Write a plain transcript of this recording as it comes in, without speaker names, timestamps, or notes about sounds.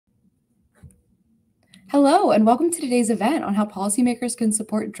Hello, and welcome to today's event on how policymakers can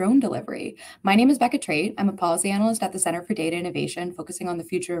support drone delivery. My name is Becca Trait. I'm a policy analyst at the Center for Data Innovation, focusing on the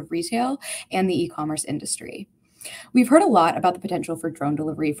future of retail and the e-commerce industry. We've heard a lot about the potential for drone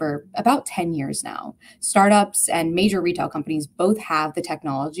delivery for about 10 years now. Startups and major retail companies both have the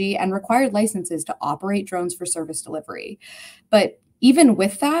technology and required licenses to operate drones for service delivery. But even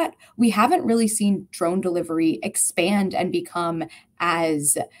with that, we haven't really seen drone delivery expand and become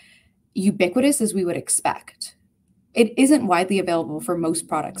as ubiquitous as we would expect. It isn't widely available for most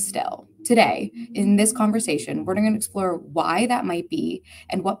products still. Today, in this conversation, we're going to explore why that might be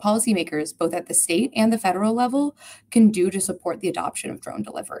and what policymakers, both at the state and the federal level, can do to support the adoption of drone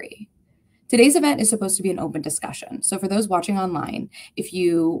delivery. Today's event is supposed to be an open discussion. So for those watching online, if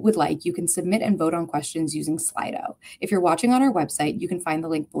you would like, you can submit and vote on questions using Slido. If you're watching on our website, you can find the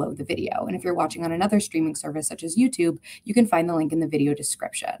link below the video. And if you're watching on another streaming service such as YouTube, you can find the link in the video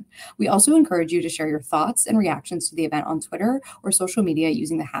description. We also encourage you to share your thoughts and reactions to the event on Twitter or social media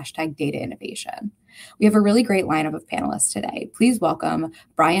using the hashtag DataInnovation. We have a really great lineup of panelists today. Please welcome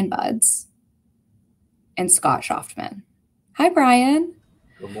Brian Buds and Scott Schoftman. Hi, Brian.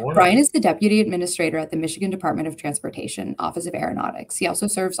 Good morning. Brian is the Deputy Administrator at the Michigan Department of Transportation, Office of Aeronautics. He also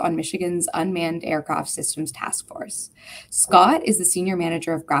serves on Michigan's Unmanned Aircraft Systems Task Force. Scott is the Senior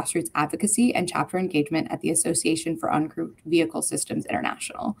Manager of Grassroots Advocacy and Chapter Engagement at the Association for Uncrewed Vehicle Systems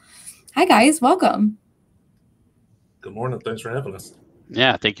International. Hi, guys. Welcome. Good morning. Thanks for having us.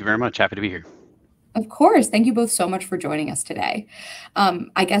 Yeah, thank you very much. Happy to be here. Of course. Thank you both so much for joining us today.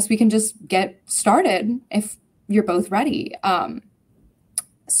 I guess we can just get started if you're both ready.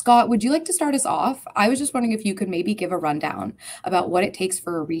 Scott, would you like to start us off? I was just wondering if you could maybe give a rundown about what it takes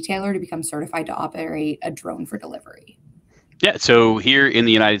for a retailer to become certified to operate a drone for delivery. Yeah, so here in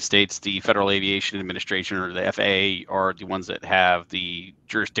the United States, the Federal Aviation Administration, or the FAA, are the ones that have the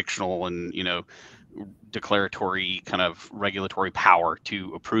jurisdictional and, declaratory kind of regulatory power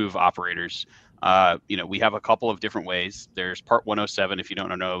to approve operators. We have a couple of different ways. There's Part 107, if you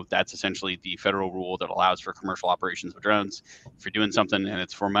don't know, that's essentially the federal rule that allows for commercial operations of drones. If you're doing something and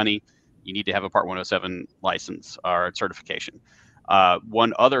it's for money, you need to have a Part 107 license or certification.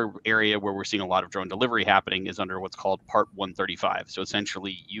 One other area where we're seeing a lot of drone delivery happening is under what's called Part 135. So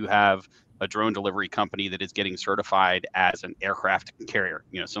essentially you have a drone delivery company that is getting certified as an aircraft carrier,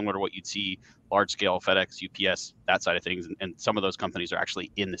 similar to what you'd see large scale FedEx, UPS, that side of things. And some of those companies are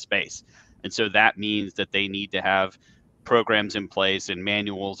actually in the space. And so that means that they need to have programs in place and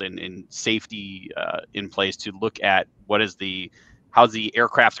manuals and safety in place to look at how's the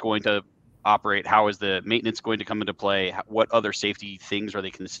aircraft going to operate, how is the maintenance going to come into play, what other safety things are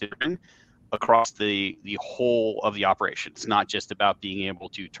they considering across the whole of the operation. It's not just about being able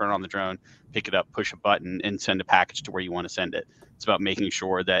to turn on the drone, pick it up, push a button, and send a package to where you want to send it. It's about making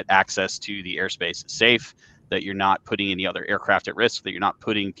sure that access to the airspace is safe, that you're not putting any other aircraft at risk, that you're not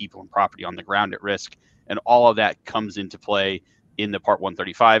putting people and property on the ground at risk. And all of that comes into play in the Part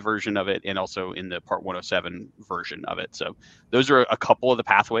 135 version of it and also in the Part 107 version of it. So those are a couple of the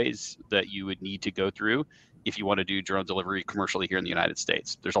pathways that you would need to go through if you want to do drone delivery commercially here in the United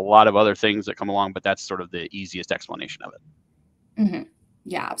States. There's a lot of other things that come along, but that's sort of the easiest explanation of it. Mm-hmm.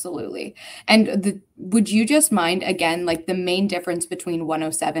 Yeah, absolutely. And would you just mind, again, like the main difference between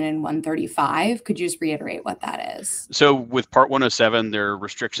 107 and 135? Could you just reiterate what that is? So with Part 107, there are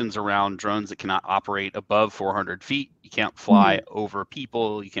restrictions around drones that cannot operate above 400 feet. You can't fly over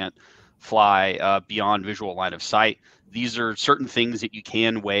people. You can't fly beyond visual line of sight. These are certain things that you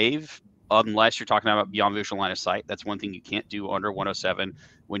can waive unless you're talking about beyond visual line of sight. That's one thing you can't do under 107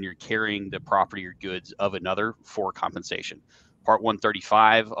 when you're carrying the property or goods of another for compensation. Part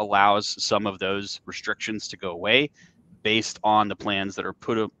 135 allows some of those restrictions to go away based on the plans that are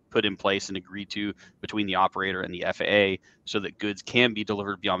put in place and agreed to between the operator and the FAA so that goods can be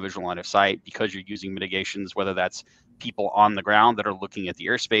delivered beyond visual line of sight because you're using mitigations, whether that's people on the ground that are looking at the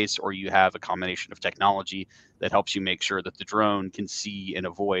airspace or you have a combination of technology that helps you make sure that the drone can see and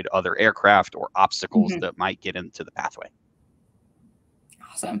avoid other aircraft or obstacles that might get into the pathway.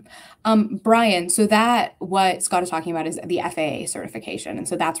 Awesome. Brian, so that what Scott is talking about is the FAA certification. And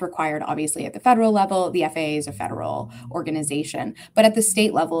so that's required, obviously, at the federal level. The FAA is a federal organization. But at the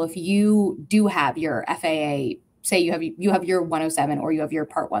state level, if you do have your FAA, say you have your 107 or you have your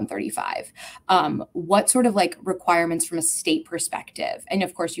Part 135, what sort of like requirements from a state perspective? And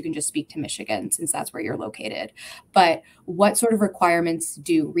of course, you can just speak to Michigan since that's where you're located. But what sort of requirements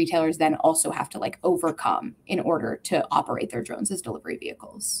do retailers then also have to like overcome in order to operate their drones as delivery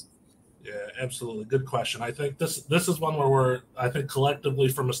vehicles? Yeah, absolutely. Good question. I think this is one where I think collectively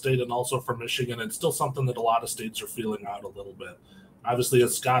from a state and also from Michigan, it's still something that a lot of states are feeling out a little bit. Obviously,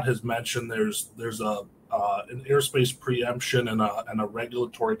 as Scott has mentioned, there's a an airspace preemption and a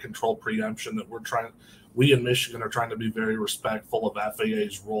regulatory control preemption that we in Michigan are trying to be very respectful of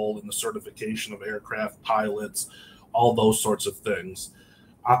FAA's role in the certification of aircraft pilots, all those sorts of things.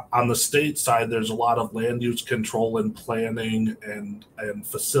 On the state side, there's a lot of land use control and planning and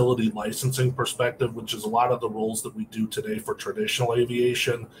facility licensing perspective, which is a lot of the roles that we do today for traditional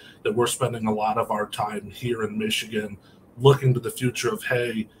aviation, that we're spending a lot of our time here in Michigan looking to the future of,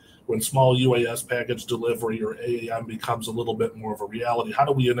 hey, when small UAS package delivery or AAM becomes a little bit more of a reality, how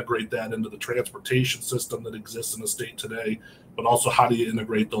do we integrate that into the transportation system that exists in the state today? But also, how do you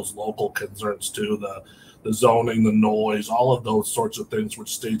integrate those local concerns too, the zoning, the noise, all of those sorts of things,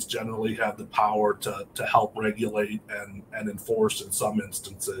 which states generally have the power to help regulate and enforce in some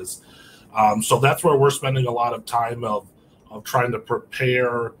instances. So that's where we're spending a lot of time of trying to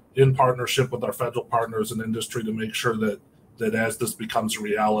prepare in partnership with our federal partners and industry to make sure that as this becomes a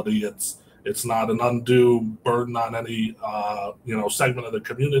reality, it's not an undue burden on any segment of the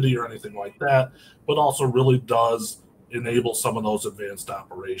community or anything like that, but also really does enable some of those advanced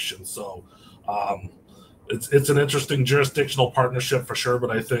operations. So it's an interesting jurisdictional partnership for sure, but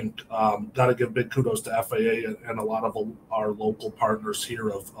I think got to give big kudos to FAA and a lot of our local partners here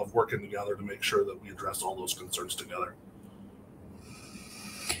of working together to make sure that we address all those concerns together.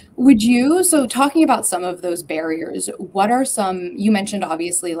 So talking about some of those barriers, what are some, you mentioned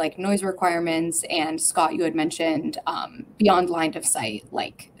obviously like noise requirements, and Scott, you had mentioned beyond line of sight,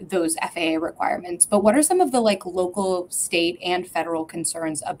 like those FAA requirements, but what are some of the like local, state, and federal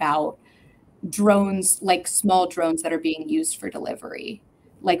concerns about drones, like small drones that are being used for delivery?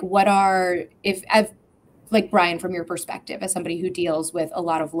 Like what are, like Brian, from your perspective, as somebody who deals with a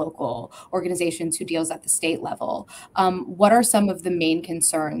lot of local organizations, who deals at the state level, what are some of the main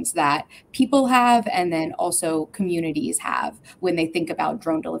concerns that people have and then also communities have when they think about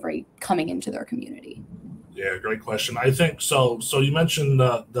drone delivery coming into their community? Yeah, great question. I think so. So you mentioned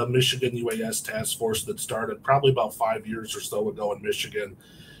the Michigan UAS task force that started probably about 5 years or so ago in Michigan.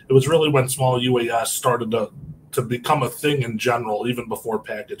 It was really when small UAS started to become a thing in general, even before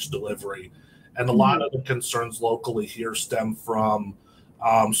package delivery. And a lot of the concerns locally here stem from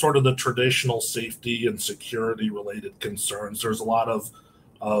sort of the traditional safety and security related concerns. There's a lot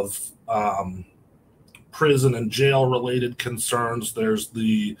of prison and jail related concerns. There's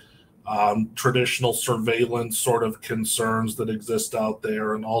the traditional surveillance sort of concerns that exist out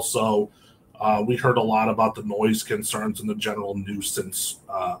there. And also we heard a lot about the noise concerns and the general nuisance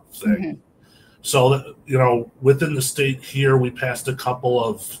thing. So, within the state here, we passed a couple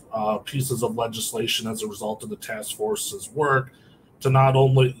of pieces of legislation as a result of the task force's work to not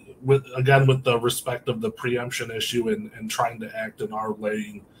only, with the respect of the preemption issue and trying to act in our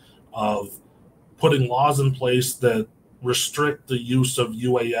lane of putting laws in place that restrict the use of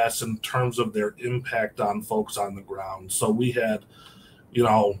UAS in terms of their impact on folks on the ground. So we had,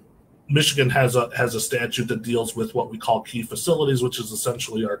 Michigan has a statute that deals with what we call key facilities, which is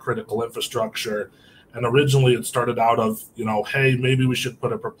essentially our critical infrastructure. And originally it started out of, hey, maybe we should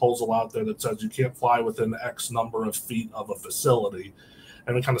put a proposal out there that says you can't fly within X number of feet of a facility.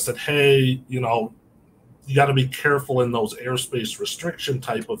 And we kind of said, hey, you got to be careful in those airspace restriction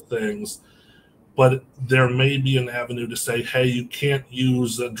type of things. But there may be an avenue to say, hey, you can't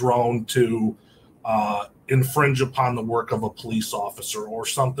use a drone to infringe upon the work of a police officer or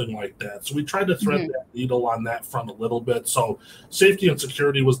something like that. So we tried to thread that needle on that front a little bit. So safety and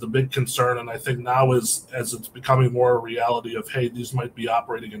security was the big concern. And I think now as it's becoming more a reality of, hey, these might be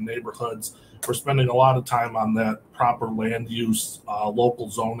operating in neighborhoods, we're spending a lot of time on that proper land use, local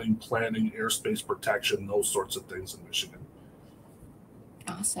zoning, planning, airspace protection, those sorts of things in Michigan.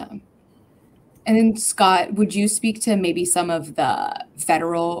 Awesome. And then Scott, would you speak to maybe some of the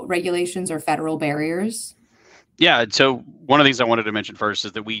federal regulations or federal barriers? Yeah, so one of the things I wanted to mention first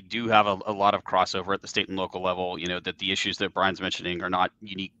is that we do have a lot of crossover at the state and local level, that the issues that Brian's mentioning are not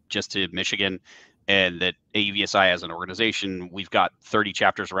unique just to Michigan, and that AUVSI as an organization, we've got 30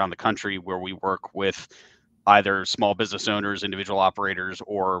 chapters around the country where we work with either small business owners, individual operators,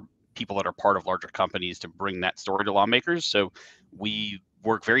 or people that are part of larger companies to bring that story to lawmakers. So we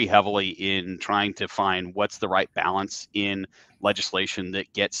work very heavily in trying to find what's the right balance in legislation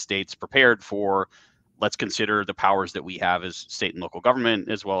that gets states prepared for, let's consider the powers that we have as state and local government,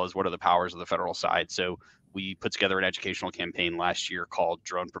 as well as what are the powers of the federal side. So we put together an educational campaign last year called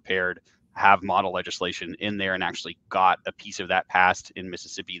Drone Prepared, have model legislation in there, and actually got a piece of that passed in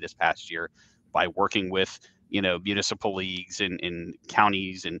Mississippi this past year by working with municipal leagues and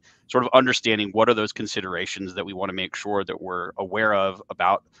counties, and sort of understanding what are those considerations that we want to make sure that we're aware of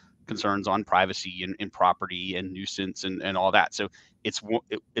about concerns on privacy and property and nuisance and all that. So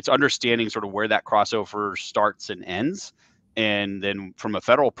it's understanding sort of where that crossover starts and ends. And then from a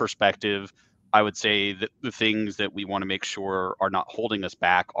federal perspective, I would say that the things that we want to make sure are not holding us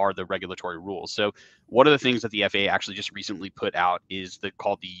back are the regulatory rules. So one of the things that the FAA actually just recently put out is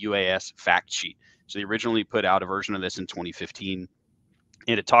called the UAS fact sheet. So they originally put out a version of this in 2015,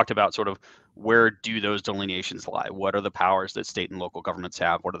 and it talked about sort of where do those delineations lie? What are the powers that state and local governments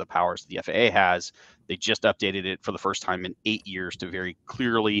have? What are the powers the FAA has? They just updated it for the first time in 8 years to very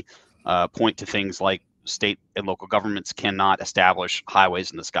clearly point to things like state and local governments cannot establish highways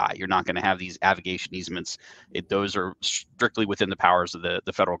in the sky. You're not going to have these navigation easements. Those are strictly within the powers of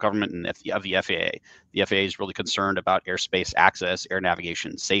the federal government and of the FAA. The FAA is really concerned about airspace access, air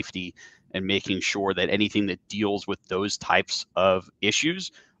navigation, safety, and making sure that anything that deals with those types of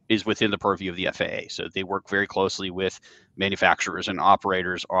issues is within the purview of the FAA. So they work very closely with manufacturers and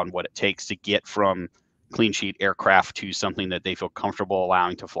operators on what it takes to get from clean sheet aircraft to something that they feel comfortable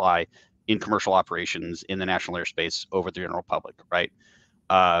allowing to fly in commercial operations in the national airspace over the general public, right?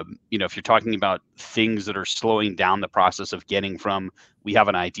 If you're talking about things that are slowing down the process of getting from, we have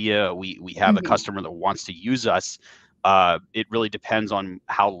an idea, we have a customer that wants to use us, it really depends on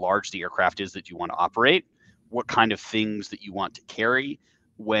how large the aircraft is that you want to operate, what kind of things that you want to carry,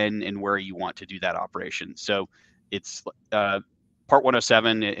 when and where you want to do that operation. So it's Part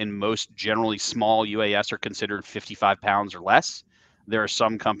 107 and most generally small UAS are considered 55 pounds or less. There are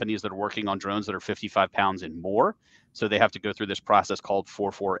some companies that are working on drones that are 55 pounds and more. So they have to go through this process called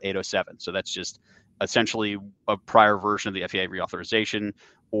 44807. So that's just essentially a prior version of the FAA reauthorization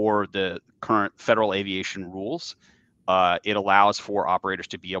or the current federal aviation rules. It allows for operators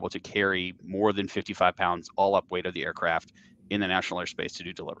to be able to carry more than 55 pounds all up weight of the aircraft in the national airspace to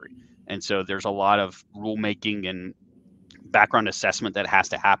do delivery. And so there's a lot of rulemaking and background assessment that has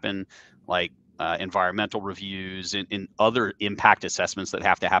to happen, like environmental reviews and other impact assessments that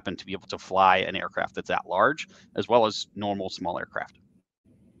have to happen to be able to fly an aircraft that's that large, as well as normal small aircraft.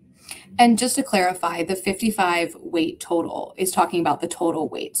 And just to clarify, the 55 weight total is talking about the total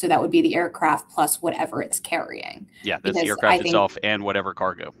weight. So that would be the aircraft plus whatever it's carrying. Yeah, that's the aircraft itself and whatever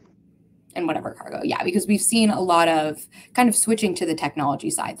cargo. Yeah, because we've seen a lot of kind of switching to the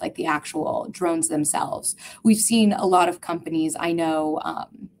technology side, like the actual drones themselves. We've seen a lot of companies, I know,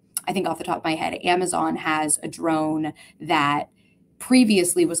 I think off the top of my head, Amazon has a drone that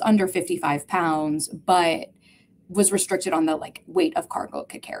previously was under 55 pounds, but was restricted on the weight of cargo it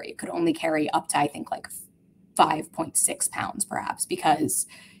could carry. It could only carry up to, I think, 5.6 pounds perhaps, because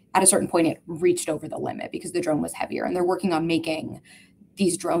at a certain point it reached over the limit because the drone was heavier. And they're working on making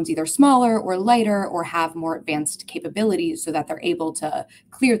these drones either smaller or lighter or have more advanced capabilities so that they're able to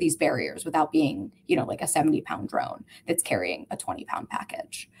clear these barriers without being, like a 70-pound drone that's carrying a 20-pound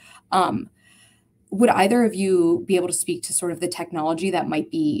package. Would either of you be able to speak to sort of the technology that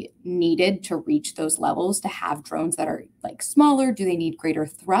might be needed to reach those levels, to have drones that are smaller? Do they need greater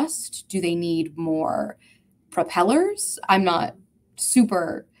thrust? Do they need more propellers? I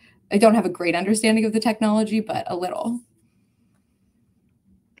don't have a great understanding of the technology, but a little.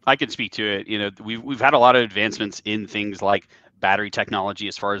 I can speak to it. We've had a lot of advancements in things like battery technology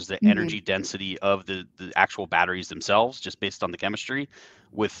as far as the energy density of the actual batteries themselves, just based on the chemistry.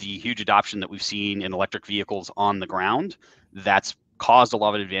 With the huge adoption that we've seen in electric vehicles on the ground, that's caused a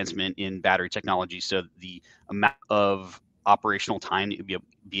lot of advancement in battery technology. So the amount of operational time that you'll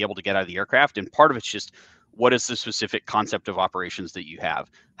be able to get out of the aircraft, and part of it's just what is the specific concept of operations that you have?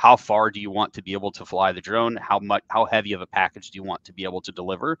 How far do you want to be able to fly the drone? How heavy of a package do you want to be able to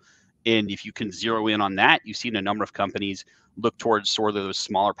deliver? And if you can zero in on that, you've seen a number of companies look towards sort of those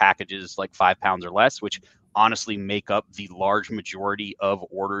smaller packages, like 5 pounds or less, which honestly make up the large majority of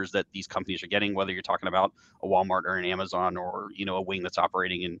orders that these companies are getting, whether you're talking about a Walmart or an Amazon or, a wing that's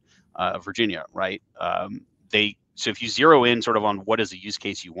operating in Virginia, right? So if you zero in sort of on what is the use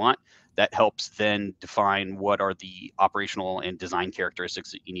case you want, that helps then define what are the operational and design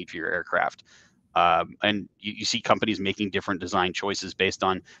characteristics that you need for your aircraft. And you see companies making different design choices based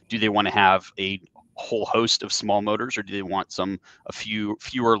on, do they want to have a whole host of small motors, or do they want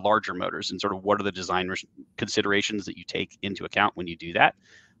fewer larger motors, and sort of what are the design considerations that you take into account when you do that?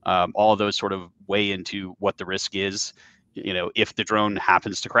 All of those sort of weigh into what the risk is. If the drone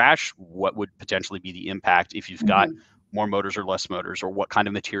happens to crash, what would potentially be the impact if you've got more motors or less motors, or what kind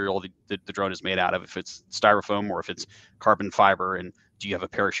of material the drone is made out of, if it's styrofoam or if it's carbon fiber, and do you have a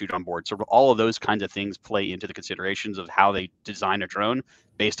parachute on board? So all of those kinds of things play into the considerations of how they design a drone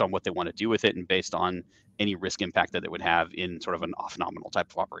based on what they want to do with it and based on any risk impact that it would have in sort of an off-nominal type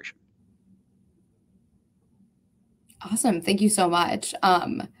of operation. Awesome. Thank you so much.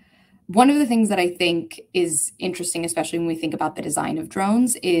 One of the things that I think is interesting, especially when we think about the design of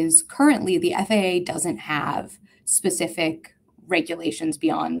drones, is currently the FAA doesn't have specific regulations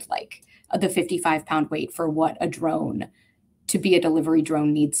beyond like the 55-pound weight for what a drone to be a delivery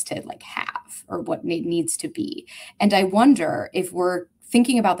drone needs to like have, or what it needs to be. And I wonder if we're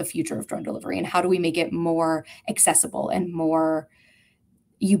thinking about the future of drone delivery and how do we make it more accessible and more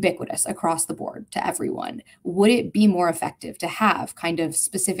ubiquitous across the board to everyone, would it be more effective to have kind of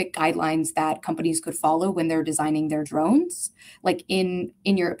specific guidelines that companies could follow when they're designing their drones? Like in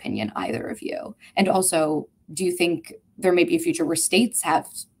your opinion, either of you? And also, do you think there may be a future where states have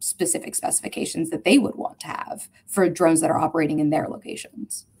specific specifications that they would want to have for drones that are operating in their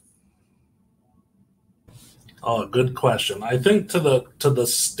locations? Oh, good question. I think to the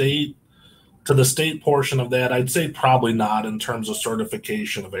state portion of that, I'd say probably not in terms of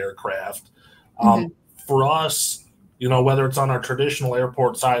certification of aircraft. For us, whether it's on our traditional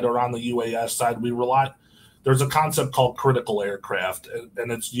airport side or on the UAS side, there's a concept called critical aircraft,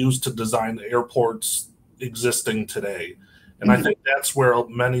 and it's used to design airports existing today. And I think that's where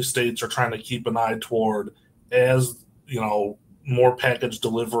many states are trying to keep an eye toward as, more package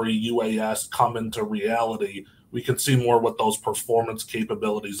delivery UAS come into reality. We can see more what those performance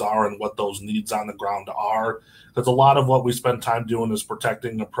capabilities are and what those needs on the ground are. Because a lot of what we spend time doing is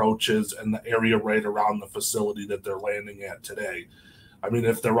protecting approaches and the area right around the facility that they're landing at today. I mean,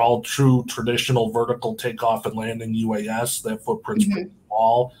 if they're all true traditional vertical takeoff and landing UAS, that footprint's pretty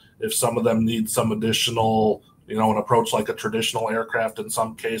small. If some of them need some additional, an approach like a traditional aircraft, in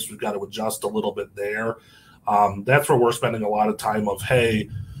some case, we've got to adjust a little bit there. That's where we're spending a lot of time of, hey,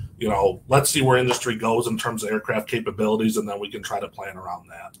 let's see where industry goes in terms of aircraft capabilities, and then we can try to plan around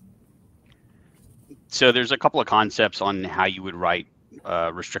that. So there's a couple of concepts on how you would write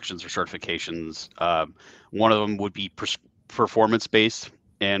restrictions or certifications. One of them would be performance-based,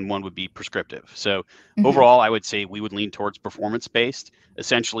 and one would be prescriptive. So overall, I would say we would lean towards performance-based.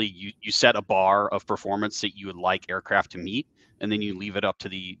 Essentially, you set a bar of performance that you would like aircraft to meet, and then you leave it up to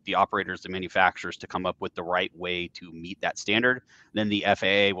the operators, the manufacturers, to come up with the right way to meet that standard. Then the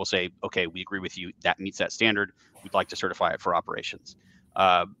FAA will say, okay, we agree with you, that meets that standard. We'd like to certify it for operations.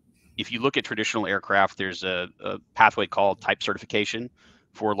 If you look at traditional aircraft, there's a pathway called type certification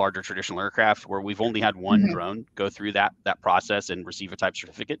for larger traditional aircraft, where we've only had one drone go through that process and receive a type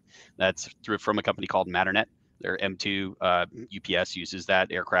certificate. That's from a company called Matternet. Their M2 UPS uses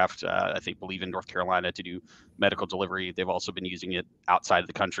that aircraft, I believe in North Carolina, to do medical delivery. They've also been using it outside of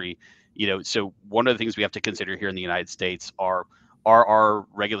the country. So one of the things we have to consider here in the United States are our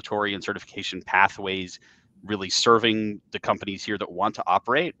regulatory and certification pathways really serving the companies here that want to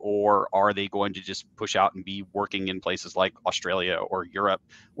operate, or are they going to just push out and be working in places like Australia or Europe,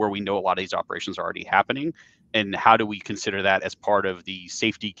 where we know a lot of these operations are already happening? And how do we consider that as part of the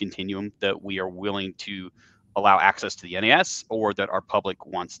safety continuum that we are willing to allow access to the NAS, or that our public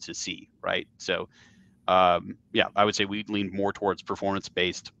wants to see, right? So yeah, I would say we lean more towards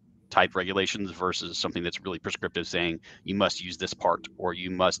performance-based type regulations versus something that's really prescriptive, saying you must use this part or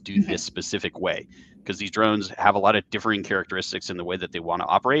you must do this specific way, because these drones have a lot of differing characteristics in the way that they want to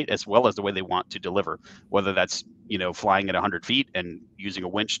operate, as well as the way they want to deliver, whether that's flying at 100 feet and using a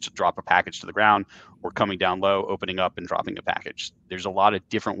winch to drop a package to the ground, or coming down low, opening up and dropping a package. There's a lot of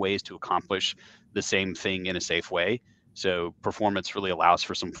different ways to accomplish the same thing in a safe way. So performance really allows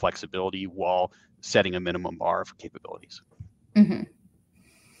for some flexibility while setting a minimum bar for capabilities.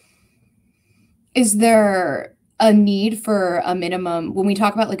 Is there a need for a minimum, when we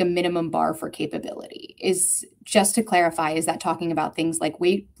talk about like a minimum bar for capability, is, just to clarify, is that talking about things like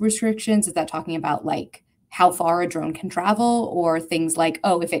weight restrictions? Is that talking about like how far a drone can travel, or things like,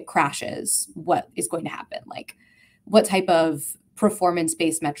 oh, if it crashes, what is going to happen? Like, what type of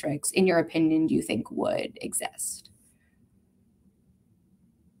performance-based metrics, in your opinion, do you think would exist?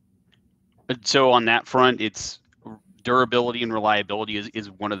 So on that front, it's durability and reliability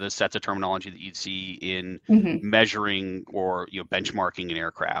is one of the sets of terminology that you'd see in measuring or benchmarking an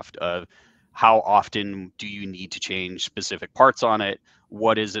aircraft. Of how often do you need to change specific parts on it?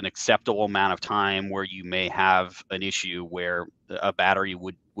 What is an acceptable amount of time where you may have an issue where a battery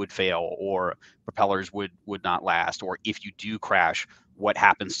would fail, or propellers would not last, or if you do crash, what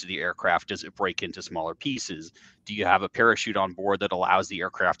happens to the aircraft? Does it break into smaller pieces? Do you have a parachute on board that allows the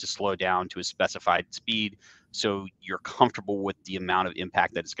aircraft to slow down to a specified speed, so you're comfortable with the amount of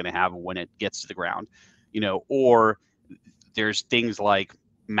impact that it's going to have when it gets to the ground? Or there's things like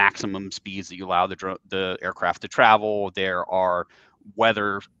maximum speeds that you allow the aircraft to travel. There are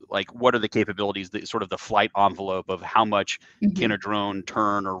whether, like, what are the capabilities, the sort of the flight envelope of how much can a drone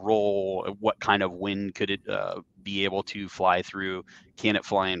turn or roll, what kind of wind could it be able to fly through, can it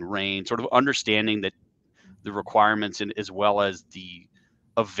fly in rain, sort of understanding that the requirements and as well as the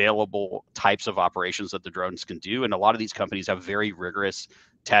available types of operations that the drones can do. And a lot of these companies have very rigorous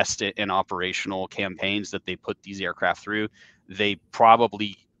test and operational campaigns that they put these aircraft through. They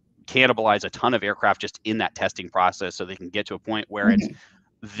probably cannibalize a ton of aircraft just in that testing process, so they can get to a point where it's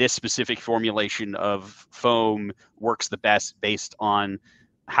this specific formulation of foam works the best based on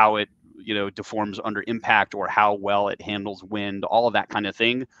how it, you know, deforms under impact or how well it handles wind, all of that kind of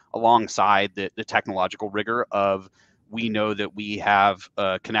thing, alongside the technological rigor of, we know that we have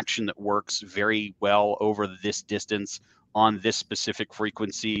a connection that works very well over this distance on this specific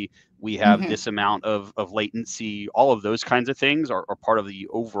frequency. We have this amount of latency. All of those kinds of things are part of the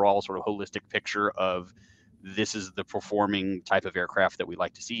overall sort of holistic picture of, this is the performing type of aircraft that we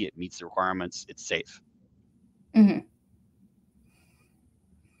like to see. It meets the requirements. It's safe.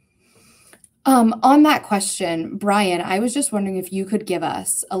 On that question, Brian, I was just wondering if you could give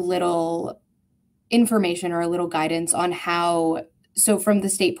us a little information or a little guidance on how, so from the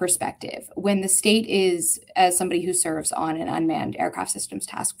state perspective, when the state is, as somebody who serves on an unmanned aircraft systems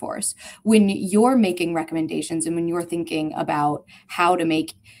task force, when you're making recommendations and when you're thinking about how to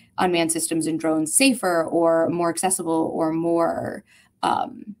make unmanned systems and drones safer or more accessible or more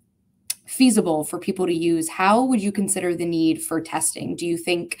feasible for people to use, how would you consider the need for testing? Do you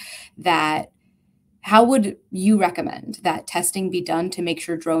think that, how would you recommend that testing be done to make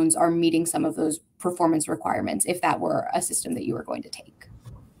sure drones are meeting some of those performance requirements if that were a system that you were going to take?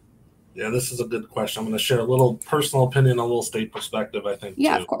 Yeah, this is a good question. I'm going to share a little personal opinion, a little state perspective, I think,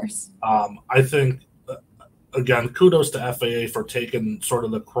 Yeah, too. of course. I think, again, kudos to FAA for taking sort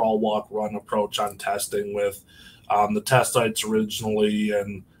of the crawl, walk, run approach on testing with the test sites originally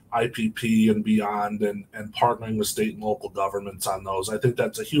and IPP and beyond, and partnering with state and local governments on those. I think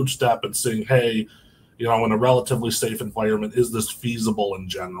that's a huge step in saying, hey, you know, in a relatively safe environment, is this feasible in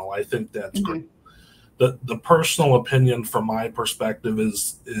general? I think that's great. The personal opinion from my perspective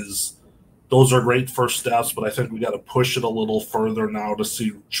is those are great first steps, but I think we got to push it a little further now to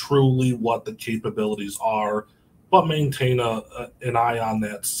see truly what the capabilities are, but maintain an eye on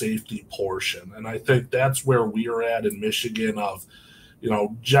that safety portion. And I think that's where we are at in Michigan of, you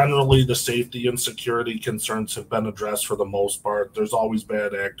know, generally the safety and security concerns have been addressed for the most part. There's always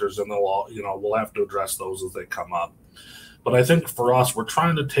bad actors, and they'll all, you know, we'll have to address those as they come up. But I think for us, we're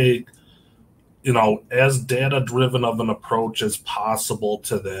trying to take, you know, as data-driven of an approach as possible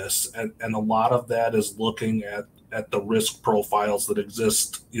to this. And a lot of that is looking at the risk profiles that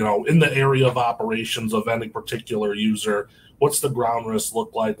exist, you know, in the area of operations of any particular user. What's the ground risk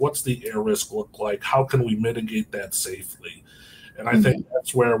look like? What's the air risk look like? How can we mitigate that safely? And I think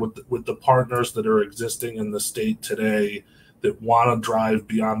that's where with the partners that are existing in the state today that want to drive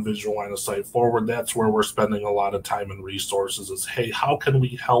beyond visual line of sight forward, that's where we're spending a lot of time and resources is, hey, how can we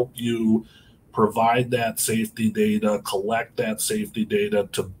help you provide that safety data, collect that safety data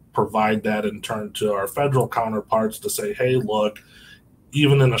to provide that in turn to our federal counterparts to say, hey, look,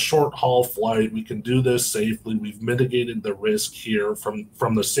 even in a short haul flight, we can do this safely. We've mitigated the risk here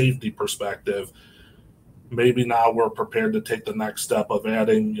from the safety perspective. Maybe now we're prepared to take the next step of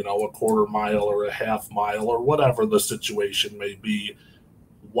adding, you know, a quarter mile or a half mile or whatever the situation may be,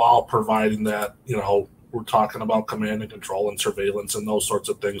 while providing that, you know, we're talking about command and control and surveillance and those sorts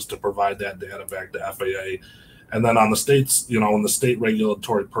of things to provide that data back to FAA. And then on the states, you know, in the state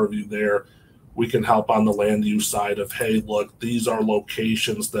regulatory purview there, we can help on the land use side of, hey, look, these are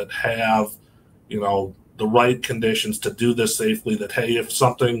locations that have, you know, the right conditions to do this safely, that, hey, if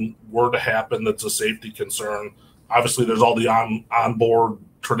something were to happen that's a safety concern, obviously there's all the onboard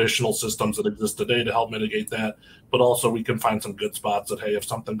traditional systems that exist today to help mitigate that, but also we can find some good spots that, hey, if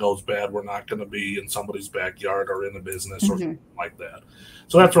something goes bad, we're not going to be in somebody's backyard or in a business or something like that.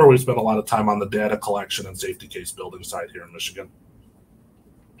 So that's where we spend a lot of time on the data collection and safety case building side here in Michigan.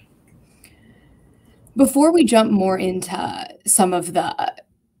 Before we jump more into some of the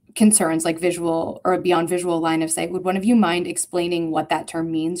concerns like visual or beyond visual line of sight, would one of you mind explaining what that term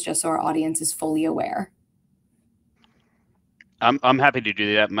means, just so our audience is fully aware? I'm happy to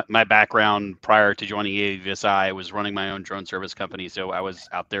do that. My background prior to joining AVSI, I was running my own drone service company. So I was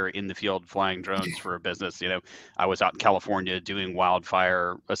out there in the field flying drones for a business. You know, I was out in California doing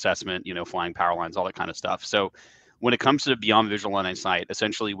wildfire assessment, you know, flying power lines, all that kind of stuff. So when it comes to beyond visual line of sight,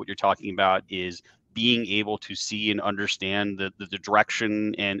 essentially what you're talking about is being able to see and understand the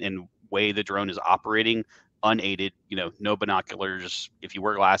direction and way the drone is operating unaided, you know, no binoculars. If you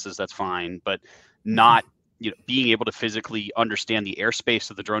wear glasses, that's fine, but not being able to physically understand the airspace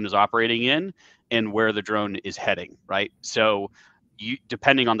that the drone is operating in and where the drone is heading, right? So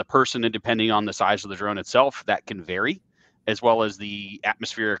depending on the person and depending on the size of the drone itself, that can vary, as well as the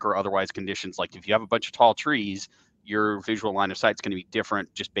atmospheric or otherwise conditions. Like if you have a bunch of tall trees, your visual line of sight is going to be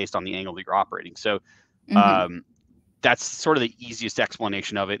different just based on the angle that you're operating. So that's sort of the easiest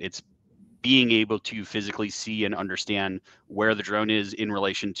explanation of it. It's being able to physically see and understand where the drone is in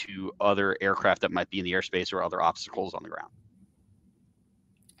relation to other aircraft that might be in the airspace or other obstacles on the ground.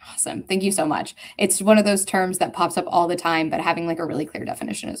 Awesome. Thank you so much. It's one of those terms that pops up all the time, but having like a really clear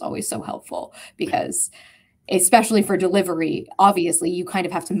definition is always so helpful, because especially for delivery, obviously you kind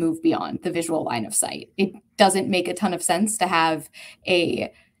of have to move beyond the visual line of sight. It doesn't make a ton of sense to have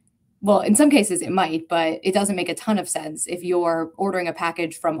well, in some cases it might, but it doesn't make a ton of sense if you're ordering a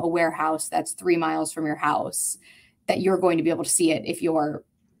package from a warehouse that's 3 miles from your house, that you're going to be able to see it if you're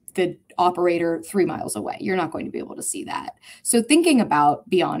the operator 3 miles away. You're not going to be able to see that. So thinking about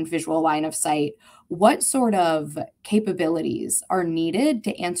beyond visual line of sight, what sort of capabilities are needed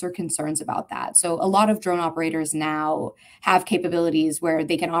to answer concerns about that? So a lot of drone operators now have capabilities where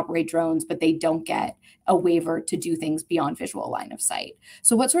they can operate drones, but they don't get a waiver to do things beyond visual line of sight.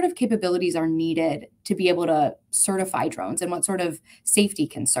 So what sort of capabilities are needed to be able to certify drones, and what sort of safety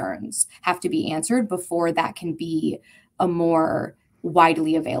concerns have to be answered before that can be a more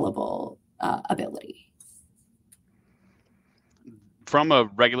widely available ability? From a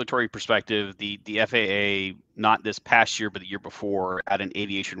regulatory perspective, the FAA, not this past year, but the year before, had an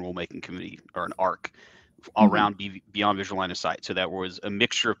aviation rulemaking committee, or an ARC, around beyond visual line of sight. So that was a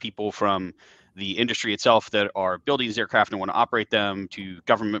mixture of people from the industry itself that are building these aircraft and want to operate them, to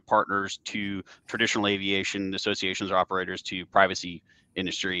government partners, to traditional aviation associations or operators, to privacy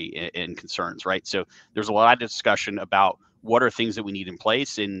industry and concerns, right? So there's a lot of discussion about what are things that we need in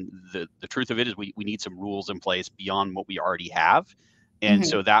place. And the truth of it is we need some rules in place beyond what we already have. And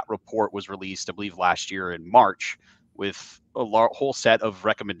so that report was released, I believe, last year in March, with a whole set of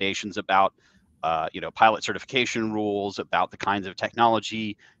recommendations about, pilot certification rules, about the kinds of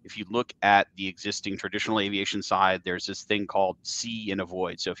technology. If you look at the existing traditional aviation side, there's this thing called see and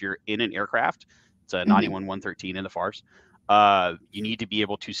avoid. So if you're in an aircraft, it's a 91-113 in the FARs, you need to be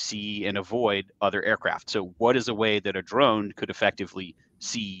able to see and avoid other aircraft. So what is a way that a drone could effectively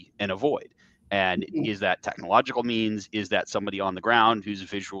see and avoid? And is that technological means? Is that somebody on the ground who's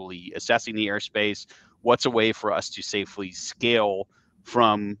visually assessing the airspace? What's a way for us to safely scale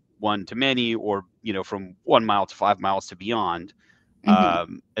from one to many, or from 1 mile to 5 miles to beyond,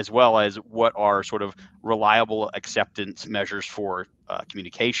 as well as what are sort of reliable acceptance measures for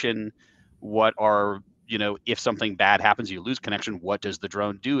communication? What are, if something bad happens, you lose connection, what does the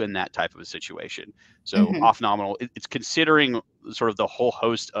drone do in that type of a situation? So off-nominal, it's considering sort of the whole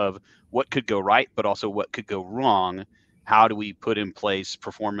host of what could go right, but also what could go wrong. How do we put in place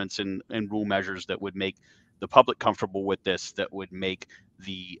performance and rule measures that would make the public comfortable with this, that would make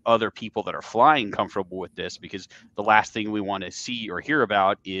the other people that are flying comfortable with this? Because the last thing we want to see or hear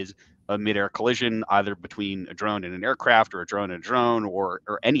about is a mid-air collision, either between a drone and an aircraft, or a drone and a drone, or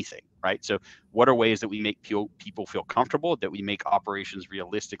anything, right? So what are ways that we make people feel comfortable, that we make operations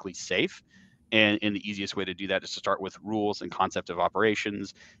realistically safe? And the easiest way to do that is to start with rules and concept of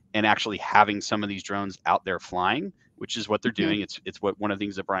operations, and actually having some of these drones out there flying, which is what they're doing. It's what one of the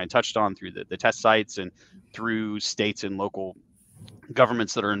things that Brian touched on through the test sites, and through states and local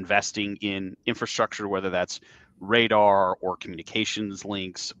governments that are investing in infrastructure, whether that's radar or communications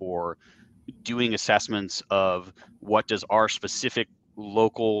links, or doing assessments of what does our specific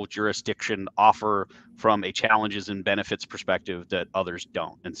local jurisdiction offer from a challenges and benefits perspective that others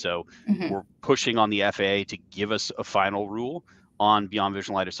don't. And so we're pushing on the FAA to give us a final rule on beyond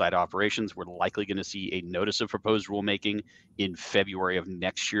visual line of sight operations. We're likely going to see a notice of proposed rulemaking in February of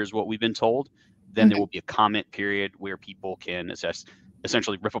next year, is what we've been told. Then there will be a comment period where people can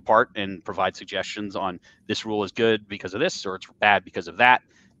essentially rip apart and provide suggestions on, this rule is good because of this, or it's bad because of that.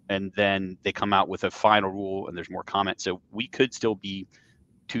 And then they come out with a final rule, and there's more comments. So we could still be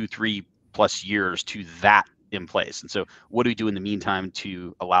 2-3+ years to that in place. And so what do we do in the meantime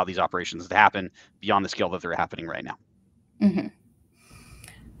to allow these operations to happen beyond the scale that they're happening right now?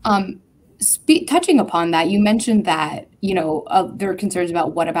 Touching upon that, you mentioned that, there are concerns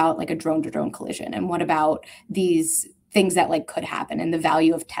about what about like a drone to drone collision, and what about these things that like could happen, and the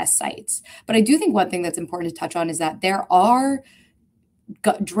value of test sites. But I do think one thing that's important to touch on is that there are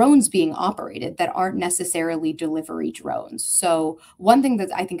drones being operated that aren't necessarily delivery drones. So one thing that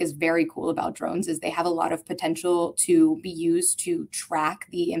I think is very cool about drones is they have a lot of potential to be used to track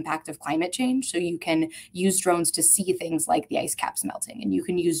the impact of climate change. So you can use drones to see things like the ice caps melting, and you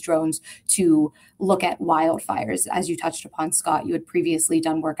can use drones to look at wildfires. As you touched upon, Scott, you had previously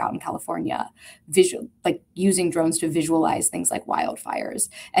done work out in California, like using drones to visualize things like wildfires.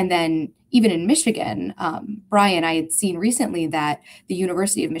 And then even in Michigan, Brian, I had seen recently that the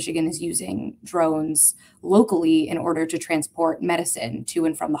University of Michigan is using drones locally in order to transport medicine to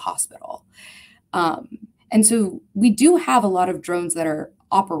and from the hospital. And so we do have a lot of drones that are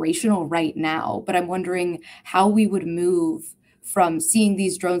operational right now, but I'm wondering how we would move from seeing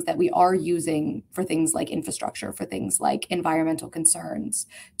these drones that we are using for things like infrastructure, for things like environmental concerns,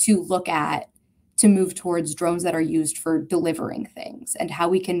 to move towards drones that are used for delivering things, and how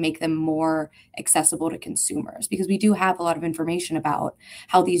we can make them more accessible to consumers, because we do have a lot of information about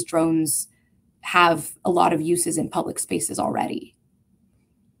how these drones have a lot of uses in public spaces already.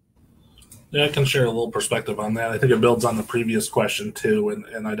 Yeah, I can share a little perspective on that. I think it builds on the previous question too,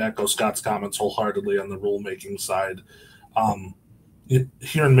 and I'd echo Scott's comments wholeheartedly on the rulemaking side.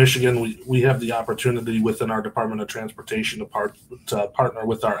 Here in Michigan, we have the opportunity within our Department of Transportation to partner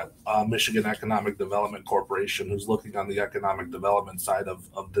with our Michigan Economic Development Corporation, who's looking on the economic development side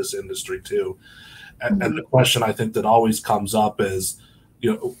of this industry too. And the question I think that always comes up is,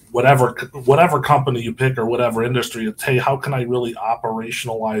 whatever company you pick or whatever industry, it's, hey, how can I really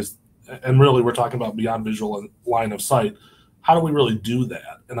operationalize? And really, we're talking about beyond visual line of sight. How do we really do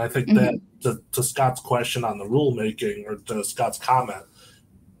that? And I think that to Scott's question on the rulemaking, or to Scott's comment,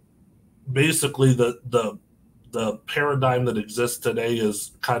 basically the paradigm that exists today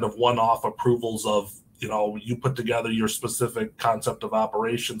is kind of one-off approvals of, you put together your specific concept of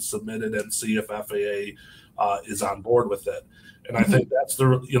operations, submit it, and see if FAA is on board with it. And I think that's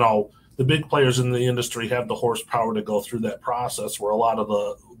the big players in the industry have the horsepower to go through that process, where a lot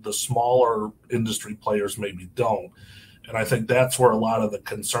of the smaller industry players maybe don't. And I think that's where a lot of the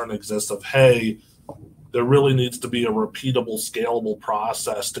concern exists of, hey, there really needs to be a repeatable, scalable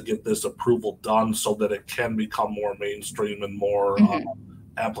process to get this approval done so that it can become more mainstream and more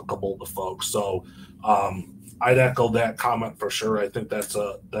applicable to folks. So I'd echo that comment for sure. I think that's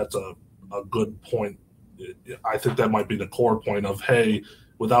a good point. I think that might be the core point of, hey,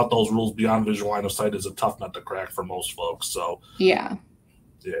 without those rules, beyond visual line of sight is a tough nut to crack for most folks. So yeah.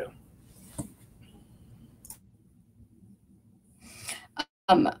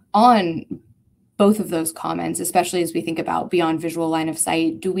 On both of those comments, especially as we think about beyond visual line of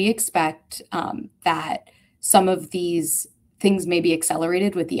sight, do we expect that some of these things may be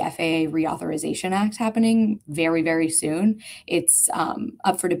accelerated with the FAA Reauthorization Act happening very, very soon? It's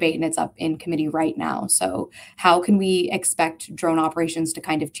up for debate and it's up in committee right now. So how can we expect drone operations to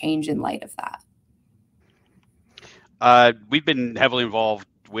kind of change in light of that? We've been heavily involved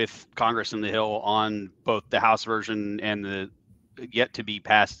with Congress and the Hill on both the House version and the yet to be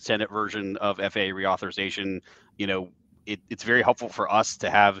passed Senate version of FAA reauthorization. It's very helpful for us to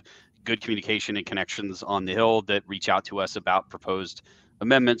have good communication and connections on the Hill that reach out to us about proposed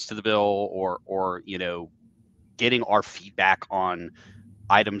amendments to the bill, or getting our feedback on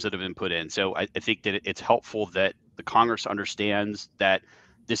items that have been put in. So I think that it's helpful that the Congress understands that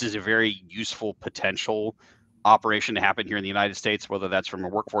this is a very useful potential operation to happen here in the United States, whether that's from a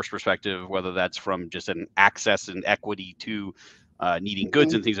workforce perspective, whether that's from just an access and equity to needing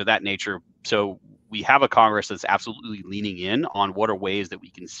goods and things of that nature. So we have a Congress that's absolutely leaning in on what are ways that we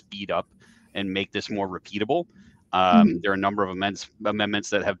can speed up and make this more repeatable. There are a number of amendments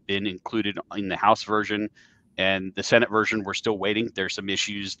that have been included in the House version, and the Senate version, we're still waiting. There's some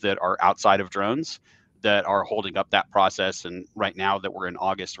issues that are outside of drones that are holding up that process. And right now that we're in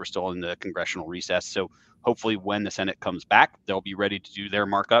August, we're still in the congressional recess. So hopefully when the Senate comes back, they'll be ready to do their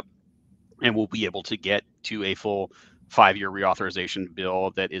markup, and we'll be able to get to a full 5-year reauthorization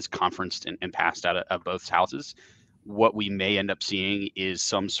bill that is conferenced and passed out of both houses. What we may end up seeing is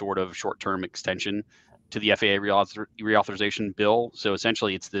some sort of short-term extension to the FAA reauthorization bill. So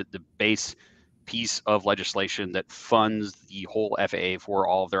essentially it's the base piece of legislation that funds the whole FAA for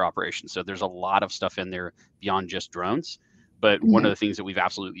all of their operations. So there's a lot of stuff in there beyond just drones. But one of the things that we've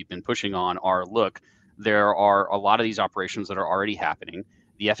absolutely been pushing on are, look, there are a lot of these operations that are already happening.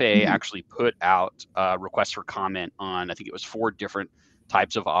 The FAA actually put out requests for comment on, I think it was 4 different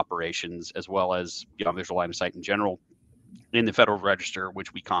types of operations, as well as beyond visual line of sight in general, in the Federal Register,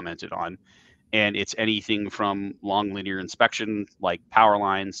 which we commented on. And it's anything from long linear inspection, like power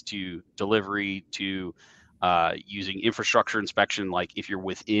lines, to delivery, to using infrastructure inspection, like if you're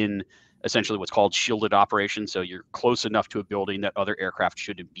within essentially what's called shielded operations. So you're close enough to a building that other aircraft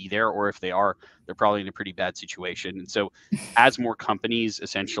shouldn't be there, or if they are, they're probably in a pretty bad situation. And so as more companies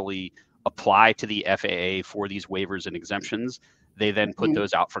essentially apply to the FAA for these waivers and exemptions, they then put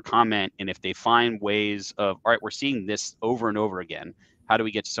those out for comment. And if they find ways of, all right, we're seeing this over and over again, how do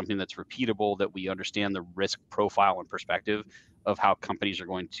we get to something that's repeatable, that we understand the risk profile and perspective of how companies are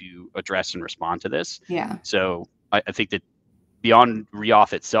going to address and respond to this? Yeah. So I think that beyond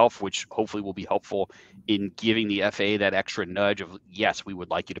reauth itself, which hopefully will be helpful in giving the FAA that extra nudge of, yes, we would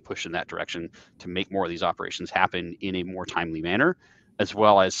like you to push in that direction to make more of these operations happen in a more timely manner, as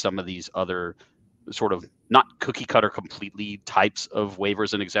well as some of these other sort of not cookie cutter completely types of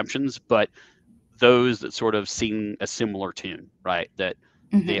waivers and exemptions, but those that sort of sing a similar tune, right? That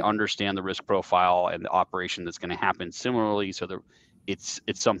they understand the risk profile and the operation that's going to happen similarly, so that it's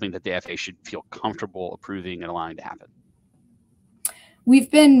something that the FAA should feel comfortable approving and allowing to happen.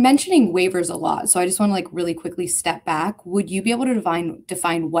 We've been mentioning waivers a lot, so I just want to really quickly step back. Would you be able to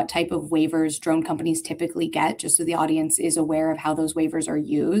define what type of waivers drone companies typically get, just so the audience is aware of how those waivers are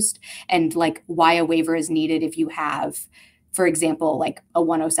used and why a waiver is needed if you have, for example, a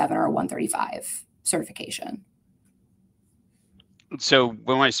 107 or a 135 certification? So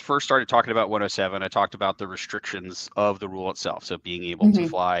when I first started talking about 107, I talked about the restrictions of the rule itself. So being able to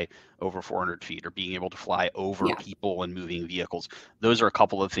fly over 400 feet or being able to fly over people and moving vehicles. Those are a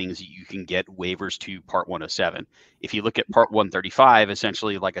couple of things that you can get waivers to Part 107. If you look at Part 135,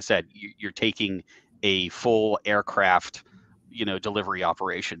 essentially, like I said, you're taking a full aircraft, delivery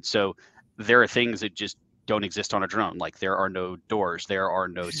operation. So there are things that just don't exist on a drone. Like there are no doors, there are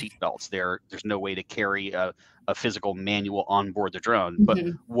no seat belts, there's no way to carry a physical manual on board the drone. But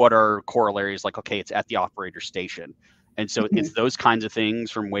what are corollaries? Like, okay, it's at the operator station. And so it's those kinds of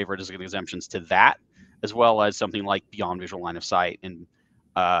things, from waiver exemptions to that, as well as something like beyond visual line of sight. And,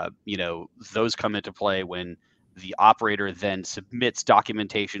 those come into play when the operator then submits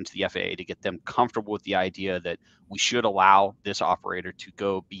documentation to the FAA to get them comfortable with the idea that we should allow this operator to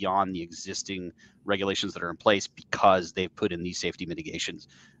go beyond the existing regulations that are in place, because they've put in these safety mitigations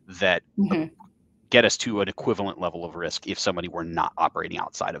that get us to an equivalent level of risk if somebody were not operating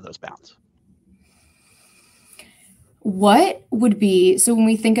outside of those bounds. What would be, so when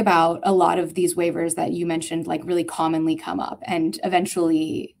we think about a lot of these waivers that you mentioned, really commonly come up, and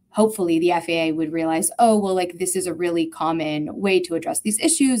eventually, hopefully the FAA would realize, oh, well, this is a really common way to address these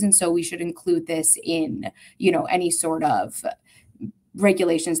issues, and so we should include this in, any sort of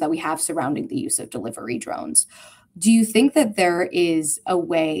regulations that we have surrounding the use of delivery drones. Do you think that there is a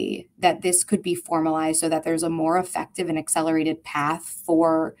way that this could be formalized so that there's a more effective and accelerated path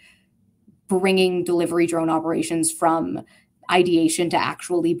for bringing delivery drone operations from ideation to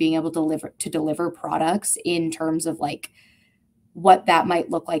actually being able to deliver products, in terms of what that might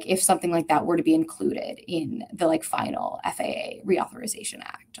look like if something like that were to be included in the final FAA Reauthorization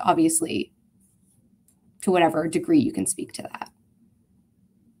Act? Obviously, to whatever degree you can speak to that.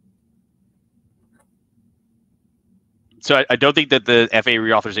 So I don't think that the FAA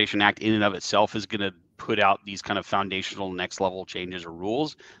Reauthorization Act in and of itself is going to put out these kind of foundational next level changes or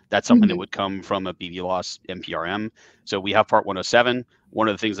rules. That's something that would come from a BVLOS NPRM. So we have Part 107. One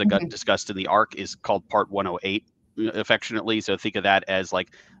of the things that got discussed in the ARC is called Part 108, affectionately. So think of that as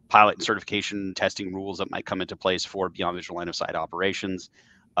pilot and certification testing rules that might come into place for beyond visual line of sight operations.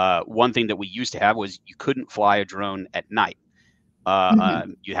 One thing that we used to have was you couldn't fly a drone at night.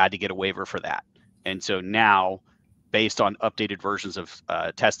 You had to get a waiver for that. And so now, based on updated versions of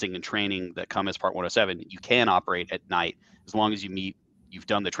testing and training that come as Part 107, you can operate at night as long as you've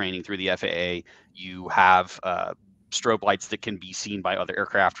done the training through the FAA, you have strobe lights that can be seen by other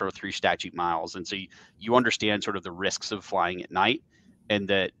aircraft for 3 statute miles. And so you understand sort of the risks of flying at night, and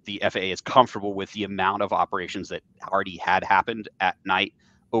that the FAA is comfortable with the amount of operations that already had happened at night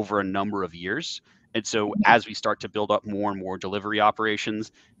over a number of years. And so as we start to build up more and more delivery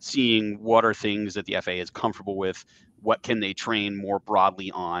operations, seeing what are things that the FAA is comfortable with, what can they train more broadly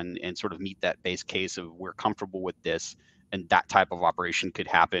on, and sort of meet that base case of we're comfortable with this, and that type of operation could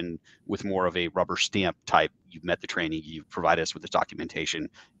happen with more of a rubber stamp type. You've met the training, you've provided us with this documentation.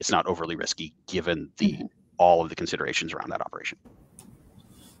 It's not overly risky given all of the considerations around that operation.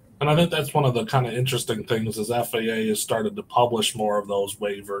 And I think that's one of the kind of interesting things is FAA has started to publish more of those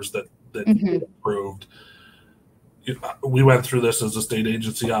waivers that approved. We went through this as a state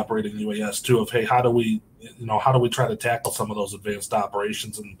agency operating UAS too, of, hey, how do we try to tackle some of those advanced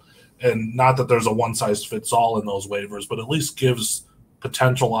operations, and not that there's a one size fits all in those waivers, but at least gives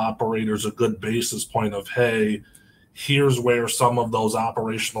potential operators a good basis point of, hey, here's where some of those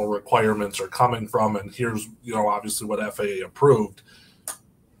operational requirements are coming from, and here's obviously what FAA approved.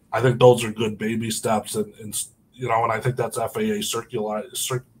 I think those are good baby steps, and and I think that's FAA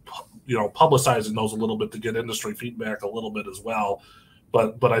publicizing those a little bit to get industry feedback a little bit as well.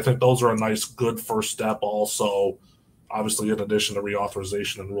 But I think those are a nice, good first step. Also, obviously, in addition to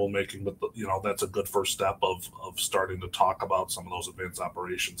reauthorization and rulemaking, but that's a good first step of starting to talk about some of those advanced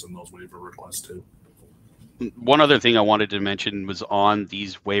operations and those waiver requests too. One other thing I wanted to mention was on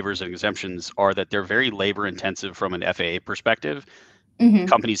these waivers and exemptions are that they're very labor intensive from an FAA perspective.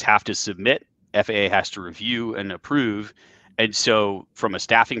 Companies have to submit, FAA has to review and approve. And so from a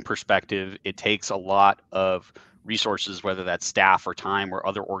staffing perspective, it takes a lot of resources, whether that's staff or time or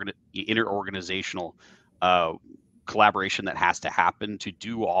other inter-organizational collaboration that has to happen to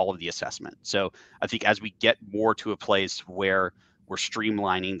do all of the assessment. So I think as we get more to a place where we're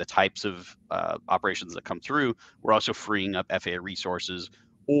streamlining the types of operations that come through, we're also freeing up FAA resources.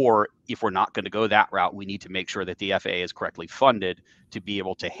 Or if we're not going to go that route, we need to make sure that the FAA is correctly funded to be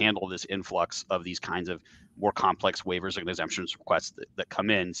able to handle this influx of these kinds of more complex waivers and exemptions requests that come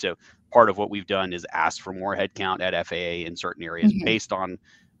in. So part of what we've done is asked for more headcount at FAA in certain areas based on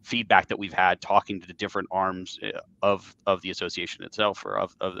feedback that we've had talking to the different arms of the association itself, or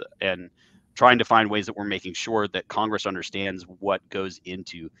and trying to find ways that we're making sure that Congress understands what goes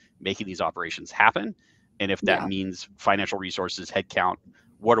into making these operations happen. And if that means financial resources, headcount,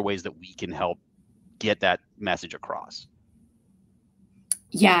 what are ways that we can help get that message across?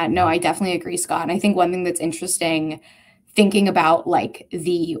 Yeah, no, I definitely agree, Scott. And I think one thing that's interesting, thinking about like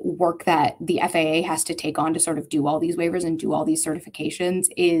the work that the FAA has to take on to sort of do all these waivers and do all these certifications,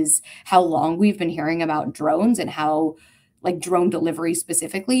 is how long we've been hearing about drones and how, like, drone delivery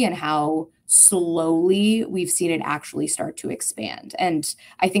specifically, and how slowly we've seen it actually start to expand. And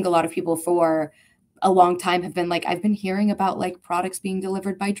I think a lot of people for a long time have been like, I've been hearing about like products being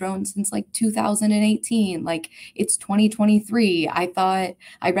delivered by drones since like 2018. Like, it's 2023. I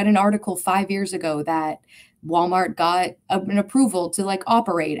read an article 5 years ago that Walmart got an approval to like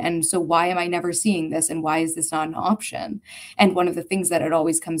operate. And so why am I never seeing this? And why is this not an option? And one of the things that it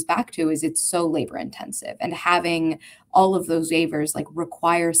always comes back to is it's so labor intensive, and having all of those waivers like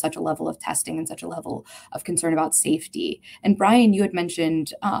require such a level of testing and such a level of concern about safety. And Brian, you had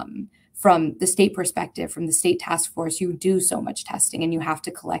mentioned, from the state perspective, from the state task force, you do so much testing and you have to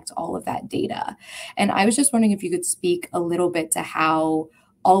collect all of that data. And I was just wondering if you could speak a little bit to how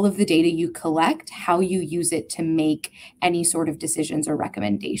all of the data you collect, how you use it to make any sort of decisions or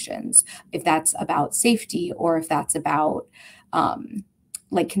recommendations, if that's about safety or if that's about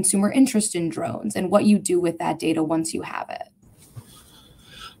like consumer interest in drones, and what you do with that data once you have it.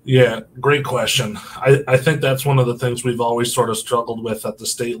 Yeah, great question. I think that's one of the things we've always sort of struggled with at the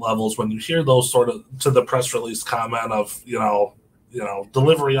state levels. When you hear those sort of, to the press release comment of,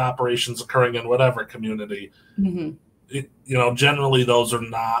 delivery operations occurring in whatever community, generally those are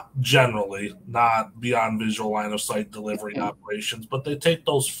not beyond visual line of sight delivery operations, but they take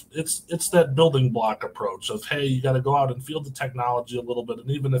those, it's that building block approach of, hey, you got to go out and feel the technology a little bit.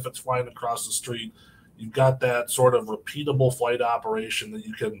 And even if it's flying across the street, you've got that sort of repeatable flight operation that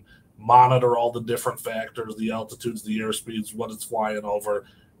you can monitor all the different factors, the altitudes, the airspeeds, what it's flying over,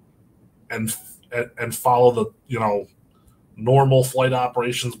 and follow the, normal flight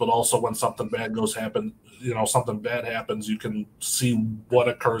operations, but also when something bad happens, you can see what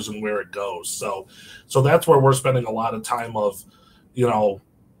occurs and where it goes. So that's where we're spending a lot of time of,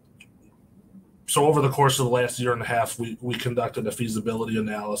 so over the course of the last year and a half, we conducted a feasibility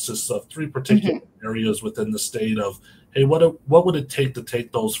analysis of 3 particular areas within the state of, hey, what would it take to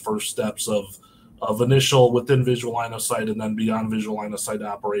take those first steps of initial within visual line of sight and then beyond visual line of sight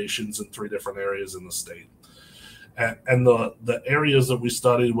operations in 3 different areas in the state. And the areas that we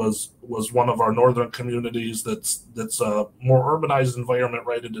studied was one of our northern communities that's a more urbanized environment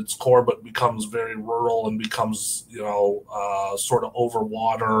right at its core, but becomes very rural and becomes, sort of over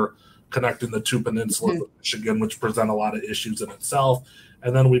water, connecting the 2 peninsulas of Michigan, which present a lot of issues in itself.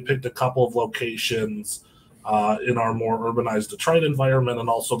 And then we picked a couple of locations in our more urbanized Detroit environment, and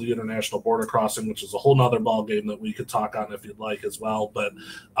also the international border crossing, which is a whole nother ballgame that we could talk on if you'd like as well. But,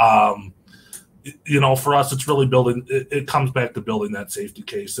 for us, it's really it comes back to building that safety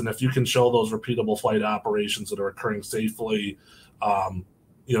case. And if you can show those repeatable flight operations that are occurring safely,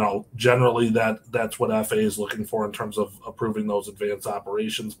 generally that's what FAA is looking for in terms of approving those advanced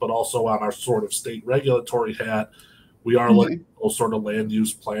operations. But also on our sort of state regulatory hat, we are looking at those sort of land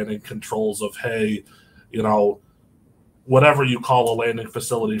use planning controls of, hey, whatever you call a landing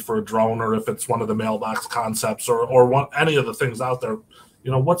facility for a drone, or if it's one of the mailbox concepts or any of the things out there,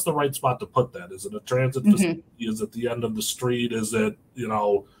 what's the right spot to put that? Is it a transit facility? Is it the end of the street? Is it,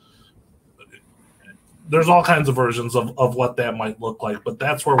 there's all kinds of versions of what that might look like, but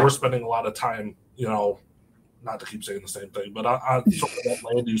that's where we're spending a lot of time, not to keep saying the same thing, but on sort of that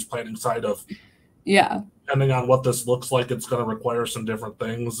land use planning side of, depending on what this looks like, it's going to require some different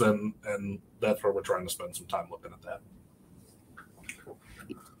things, and that's where we're trying to spend some time looking at that.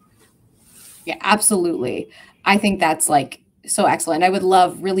 Yeah, absolutely. I think that's like so excellent. I would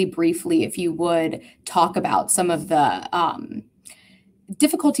love really briefly if you would talk about some of the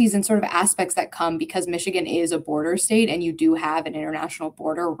difficulties and sort of aspects that come because Michigan is a border state and you do have an international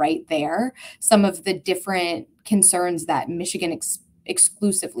border right there. Some of the different concerns that Michigan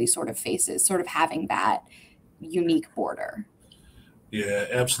exclusively sort of faces, sort of having that unique border. Yeah,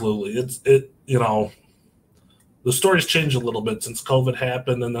 absolutely. The story's changed a little bit since COVID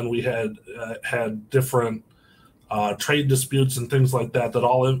happened, and then we had different trade disputes and things like that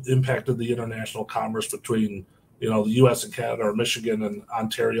all impacted the international commerce between the U.S. and Canada, or Michigan and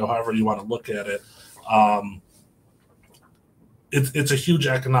Ontario, however you want to look at it. It's a huge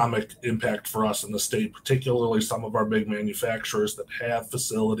economic impact for us in the state, particularly some of our big manufacturers that have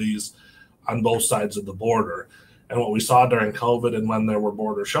facilities on both sides of the border. And what we saw during COVID and when there were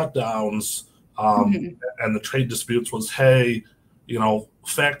border shutdowns and the trade disputes was, hey,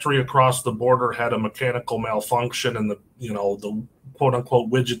 factory across the border had a mechanical malfunction, and the quote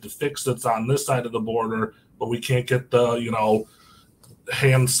unquote widget to fix it's on this side of the border, but we can't get the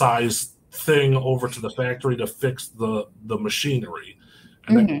hand-sized thing over to the factory to fix the machinery,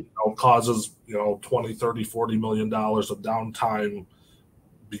 and it causes 20, 30, 40 million dollars of downtime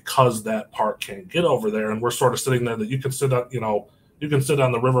because that part can't get over there. And we're sort of sitting there that you can sit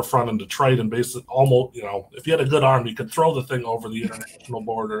on the riverfront in Detroit and basically almost, if you had a good arm, you could throw the thing over the international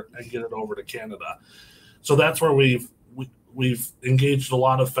border and get it over to Canada. So that's where we've engaged a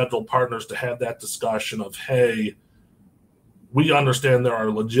lot of federal partners to have that discussion of, hey, we understand there are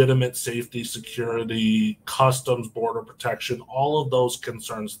legitimate safety, security, customs, border protection, all of those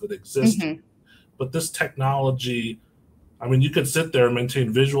concerns that exist. But this technology, I mean, you could sit there and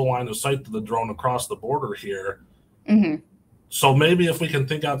maintain visual line of sight to the drone across the border here. So maybe if we can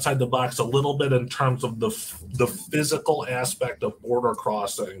think outside the box a little bit in terms of the physical aspect of border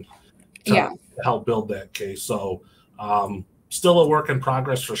crossing to help build that case. So still a work in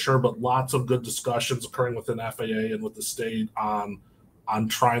progress for sure, but lots of good discussions occurring within FAA and with the state on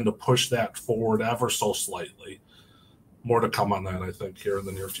trying to push that forward ever so slightly. More to come on that, I think, here in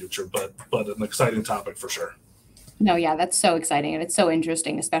the near future, but an exciting topic for sure. No, yeah, that's so exciting. And it's so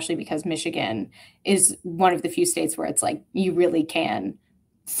interesting, especially because Michigan is one of the few states where it's like you really can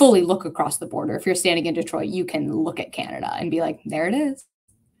fully look across the border. If you're standing in Detroit, you can look at Canada and be like, there it is.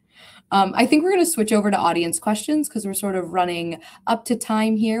 I think we're going to switch over to audience questions because we're sort of running up to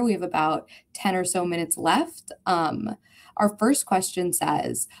time here. We have about 10 or so minutes left. Our first question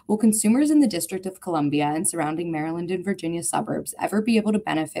says, will consumers in the District of Columbia and surrounding Maryland and Virginia suburbs ever be able to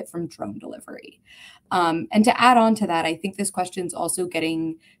benefit from drone delivery? And to add on to that, I think this question is also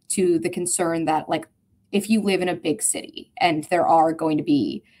getting to the concern that, like, if you live in a big city and there are going to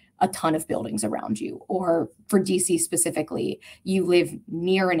be a ton of buildings around you, or for DC specifically, you live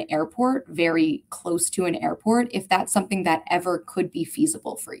near an airport, very close to an airport, if that's something that ever could be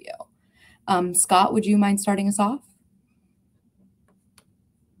feasible for you. Scott, would you mind starting us off?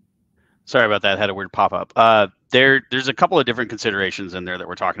 Sorry about that. Had a weird pop-up. There's a couple of different considerations in there that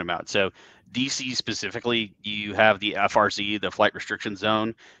we're talking about. So DC specifically, you have the FRZ, the flight restriction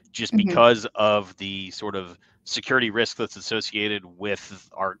zone, just because of the sort of security risk that's associated with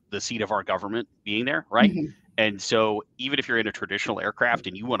the seat of our government being there, right? And so even if you're in a traditional aircraft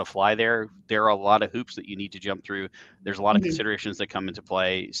and you want to fly there, there are a lot of hoops that you need to jump through. There's a lot of considerations that come into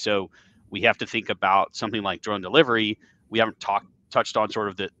play. So we have to think about something like drone delivery. We haven't touched on sort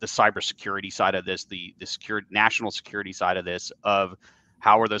of the cybersecurity side of this, the national security side of this, of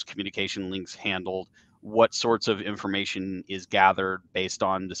how are those communication links handled, what sorts of information is gathered based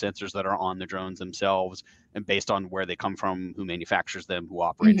on the sensors that are on the drones themselves, and based on where they come from, who manufactures them, who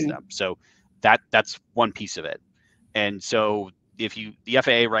operates them. So that's one piece of it. And so the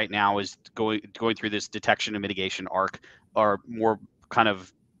FAA right now is going through this detection and mitigation arc, or more kind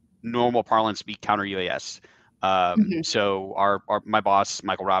of normal parlance speak, counter UAS. So my boss,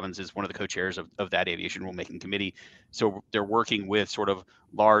 Michael Robbins, is one of the co-chairs of that aviation rulemaking committee. So they're working with sort of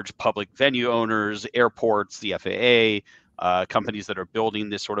large public venue owners, airports, the FAA, companies that are building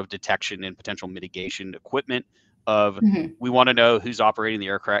this sort of detection and potential mitigation equipment of, we want to know who's operating the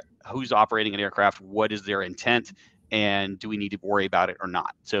aircraft, who's operating an aircraft, what is their intent, and do we need to worry about it or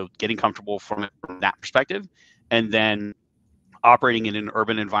not? So getting comfortable from that perspective. And then operating in an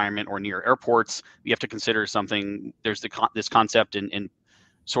urban environment or near airports, we have to consider something. There's this concept in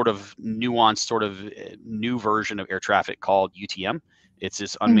sort of nuanced, sort of new version of air traffic called UTM. It's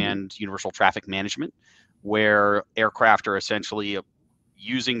this unmanned universal traffic management, where aircraft are essentially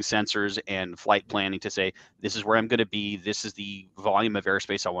using sensors and flight planning to say, this is where I'm going to be, this is the volume of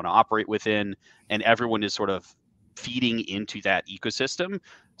airspace I want to operate within, and everyone is sort of feeding into that ecosystem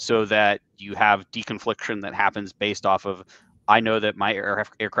so that you have deconfliction that happens based off of, I know that my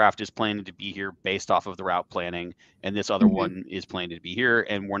aircraft is planning to be here based off of the route planning, and this other one is planning to be here,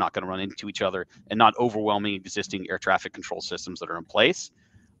 and we're not going to run into each other and not overwhelming existing air traffic control systems that are in place.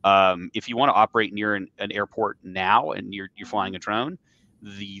 If you want to operate near an airport now and you're flying a drone,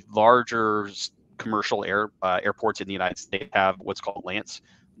 the larger commercial airports in the United States have what's called LANCE,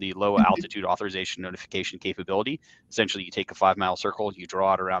 the low altitude authorization notification capability. Essentially, you take a 5-mile circle, you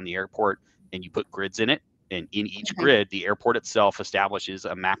draw it around the airport, and you put grids in it. And in each grid, the airport itself establishes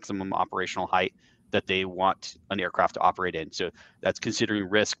a maximum operational height that they want an aircraft to operate in. So that's considering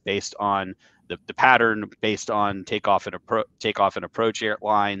risk based on the pattern, based on takeoff and approach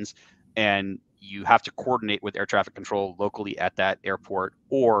airlines, and you have to coordinate with air traffic control locally at that airport.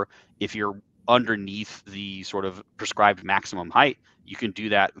 Or if you're underneath the sort of prescribed maximum height, you can do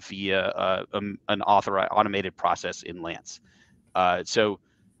that via an automated process in LANCE. So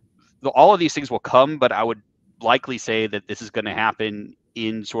all of these things will come, but I would likely say that this is going to happen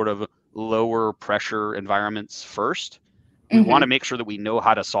in sort of lower pressure environments first. We want to make sure that we know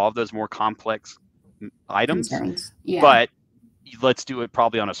how to solve those more complex items, but let's do it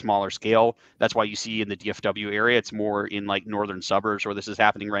probably on a smaller scale. That's why you see in the DFW area, it's more in like northern suburbs where this is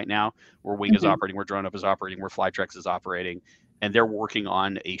happening right now, where Wing is operating, where DroneUp is operating, where Flytrex is operating, and they're working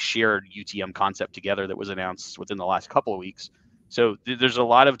on a shared UTM concept together that was announced within the last couple of weeks. So there's a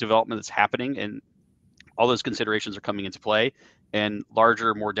lot of development that's happening, and all those considerations are coming into play. And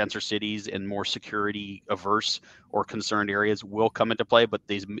larger, more denser cities and more security averse or concerned areas will come into play, but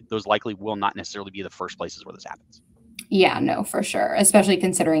those likely will not necessarily be the first places where this happens. Yeah, no, for sure. Especially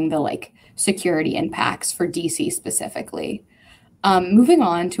considering the like security impacts for DC specifically. Moving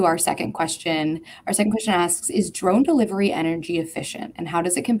on to our second question. Our second question asks, is drone delivery energy efficient, and how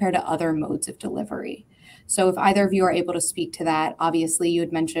does it compare to other modes of delivery? So if either of you are able to speak to that, obviously you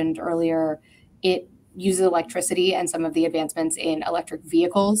had mentioned earlier it uses electricity, and some of the advancements in electric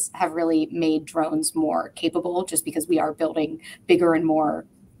vehicles have really made drones more capable just because we are building bigger and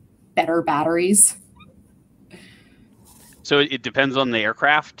better batteries. So it depends on the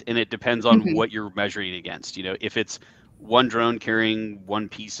aircraft, and it depends on what you're measuring against. You know, if it's one drone carrying one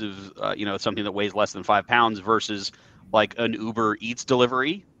piece of, something that weighs less than 5 pounds versus like an Uber Eats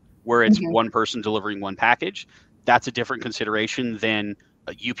delivery, where it's one person delivering one package, that's a different consideration than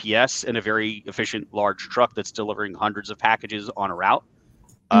a UPS and a very efficient large truck that's delivering hundreds of packages on a route.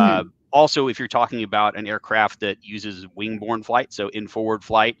 Also, if you're talking about an aircraft that uses wing-borne flight, so in forward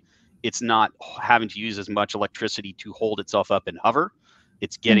flight, it's not having to use as much electricity to hold itself up and hover.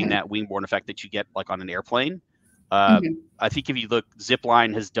 It's getting that wing-borne effect that you get like on an airplane. I think if you look,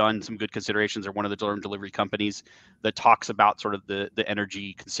 Zipline has done some good considerations. They're one of the drone delivery companies that talks about sort of the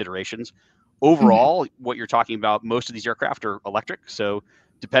energy considerations. Overall, what you're talking about, most of these aircraft are electric. So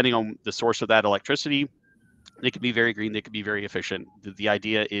depending on the source of that electricity, they could be very green, they could be very efficient. The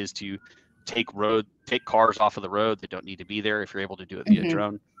idea is to take cars off of the road that don't need to be there if you're able to do it via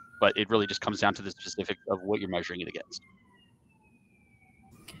drone. But it really just comes down to the specific of what you're measuring it against.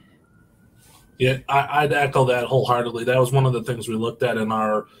 Yeah, I'd echo that wholeheartedly. That was one of the things we looked at in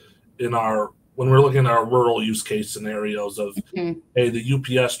our when we're looking at our rural use case scenarios of, hey, the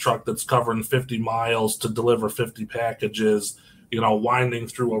UPS truck that's covering 50 miles to deliver 50 packages, winding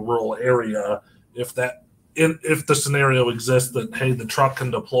through a rural area. If the scenario exists that, hey, the truck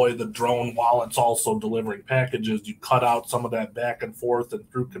can deploy the drone while it's also delivering packages, you cut out some of that back and forth and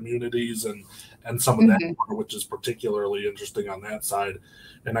through communities and some of that, which is particularly interesting on that side.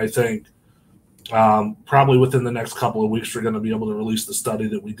 And I think probably within the next couple of weeks, we're going to be able to release the study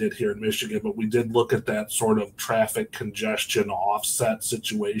that we did here in Michigan, but we did look at that sort of traffic congestion offset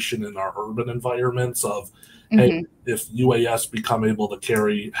situation in our urban environments of, hey, if UAS become able to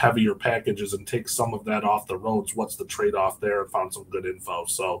carry heavier packages and take some of that off the roads, what's the trade-off there? And found some good info.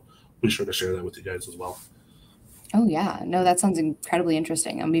 So be sure to share that with you guys as well. Oh, yeah. No, that sounds incredibly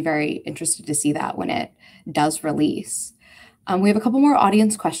interesting. I'll be very interested to see that when it does release. We have a couple more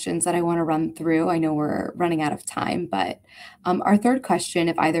audience questions that I want to run through. I know we're running out of time, but our third question,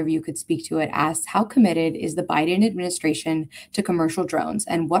 if either of you could speak to it, asks, how committed is the Biden administration to commercial drones,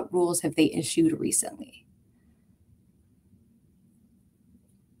 and what rules have they issued recently?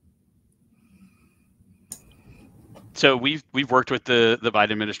 So we've worked with the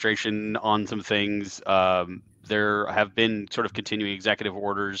Biden administration on some things. There have been sort of continuing executive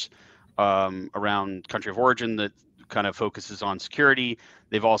orders around country of origin that kind of focuses on security.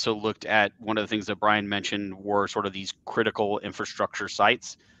 They've also looked at, one of the things that Brian mentioned were sort of these critical infrastructure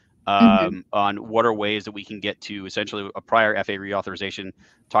sites, Mhm. on what are ways that we can get to essentially a prior FAA reauthorization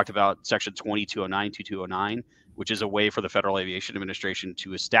talked about section 2209, 2209, which is a way for the Federal Aviation Administration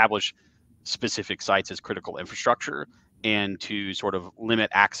to establish specific sites as critical infrastructure and to sort of limit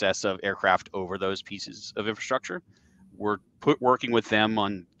access of aircraft over those pieces of infrastructure. We're working with them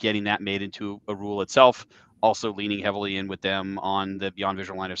on getting that made into a rule itself, also leaning heavily in with them on the beyond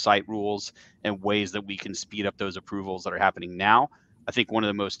visual line of sight rules and ways that we can speed up those approvals that are happening now. I think one of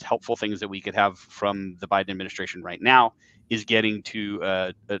the most helpful things that we could have from the Biden administration right now is getting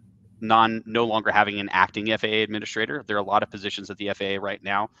to no longer having an acting FAA administrator. There are a lot of positions at the FAA right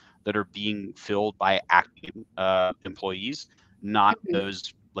now that are being filled by acting employees, not Mhm.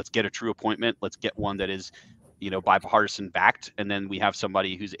 those. Let's get a true appointment. Let's get one that is, bipartisan backed, and then we have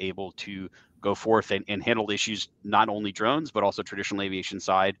somebody who's able to go forth and handle issues, not only drones but also traditional aviation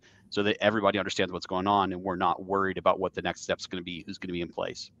side, so that everybody understands what's going on and we're not worried about what the next step's going to be, who's going to be in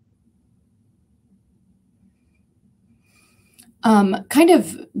place. Kind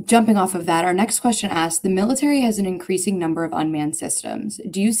of jumping off of that, our next question asks, the military has an increasing number of unmanned systems.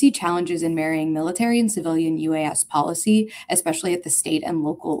 Do you see challenges in marrying military and civilian UAS policy, especially at the state and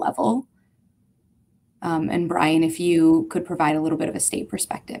local level? And Brian, if you could provide a little bit of a state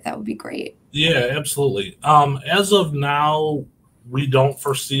perspective, that would be great. Yeah, absolutely. As of now, we don't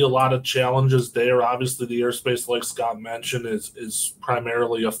foresee a lot of challenges there. Obviously, the airspace, like Scott mentioned, is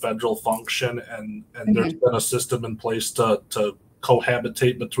primarily a federal function, and there's Mhm. been a system in place to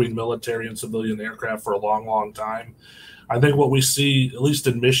cohabitate between military and civilian aircraft for a long, long time. I think what we see, at least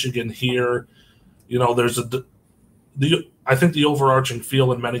in Michigan here, there's I think the overarching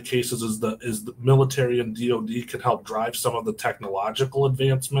feel in many cases is the military and DoD can help drive some of the technological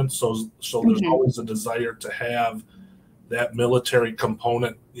advancements. So there's Mhm. always a desire to have that military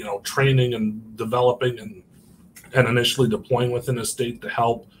component, training and developing and initially deploying within a state to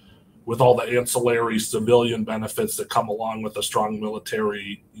help with all the ancillary civilian benefits that come along with a strong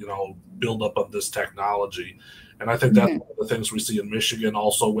military, buildup of this technology. And I think that's Mhm. one of the things we see in Michigan,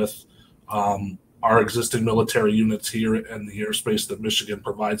 also with our existing military units here and the airspace that Michigan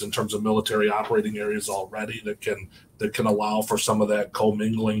provides in terms of military operating areas already that can allow for some of that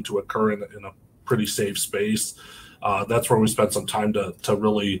commingling to occur in a pretty safe space. That's where we spent some time to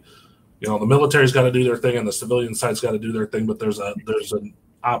really, the military's got to do their thing and the civilian side's got to do their thing, but there's an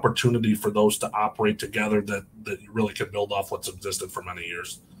opportunity for those to operate together that really can build off what's existed for many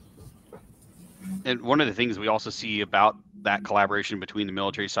years. And one of the things we also see about that collaboration between the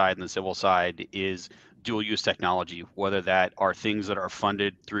military side and the civil side is dual use technology, whether that are things that are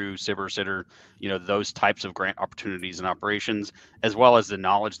funded through SBIR, SITR, those types of grant opportunities and operations, as well as the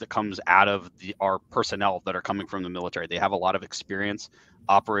knowledge that comes out of our personnel that are coming from the military. They have a lot of experience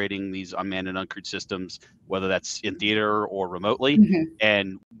operating these unmanned and uncrewed systems, whether that's in theater or remotely. Mhm.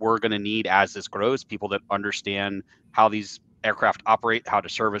 And we're going to need, as this grows, people that understand how these aircraft operate, how to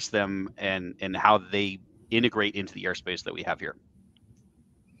service them, and how they integrate into the airspace that we have here.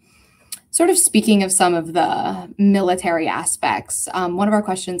 Sort of speaking of some of the military aspects, one of our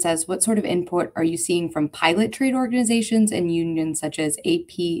questions says, what sort of input are you seeing from pilot trade organizations and unions such as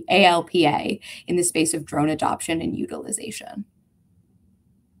ALPA in the space of drone adoption and utilization?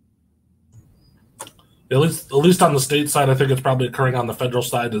 At least on the state side, I think it's probably occurring on the federal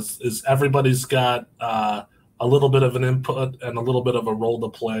side. Is everybody's got a little bit of an input and a little bit of a role to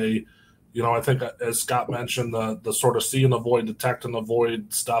play. I think, as Scott mentioned, the sort of see and avoid, detect and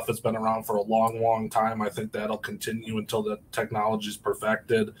avoid stuff has been around for a long, long time. I think that'll continue until the technology is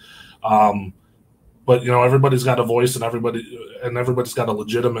perfected. But everybody's got a voice, and everybody's got a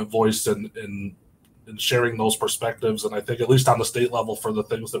legitimate voice in sharing those perspectives. And I think, at least on the state level, for the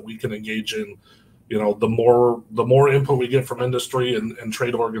things that we can engage in, the more input we get from industry and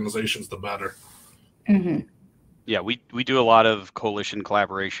trade organizations, the better. Mhm. Yeah, we do a lot of coalition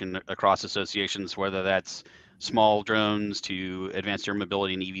collaboration across associations, whether that's small drones to advanced air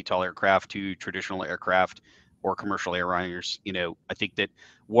mobility and eVTOL aircraft to traditional aircraft or commercial airliners. I think that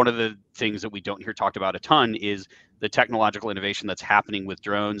one of the things that we don't hear talked about a ton is the technological innovation that's happening with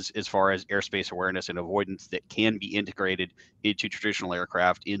drones as far as airspace awareness and avoidance that can be integrated into traditional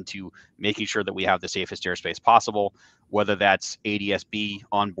aircraft, into making sure that we have the safest airspace possible, whether that's ADS-B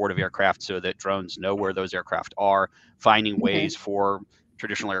on board of aircraft so that drones know where those aircraft are, finding ways Mhm. for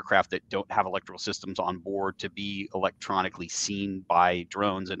traditional aircraft that don't have electrical systems on board to be electronically seen by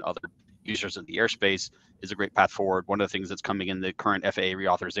drones and other users of the airspace is a great path forward. One of the things that's coming in the current FAA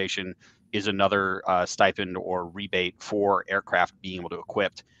reauthorization is another stipend or rebate for aircraft being able to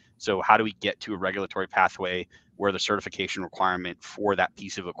equip. So how do we get to a regulatory pathway where the certification requirement for that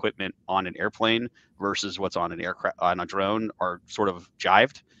piece of equipment on an airplane versus what's on an aircraft on a drone are sort of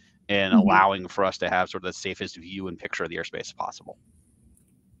jived, and allowing for us to have sort of the safest view and picture of the airspace as possible.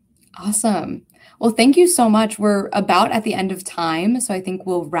 Awesome. Well, thank you so much. We're about at the end of time, so I think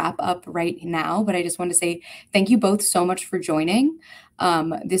we'll wrap up right now. But I just want to say thank you both so much for joining.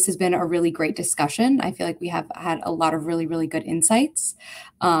 This has been a really great discussion. I feel like we have had a lot of really, really good insights.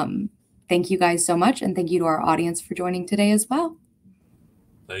 Thank you guys so much. And thank you to our audience for joining today as well.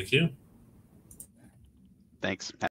 Thank you. Thanks.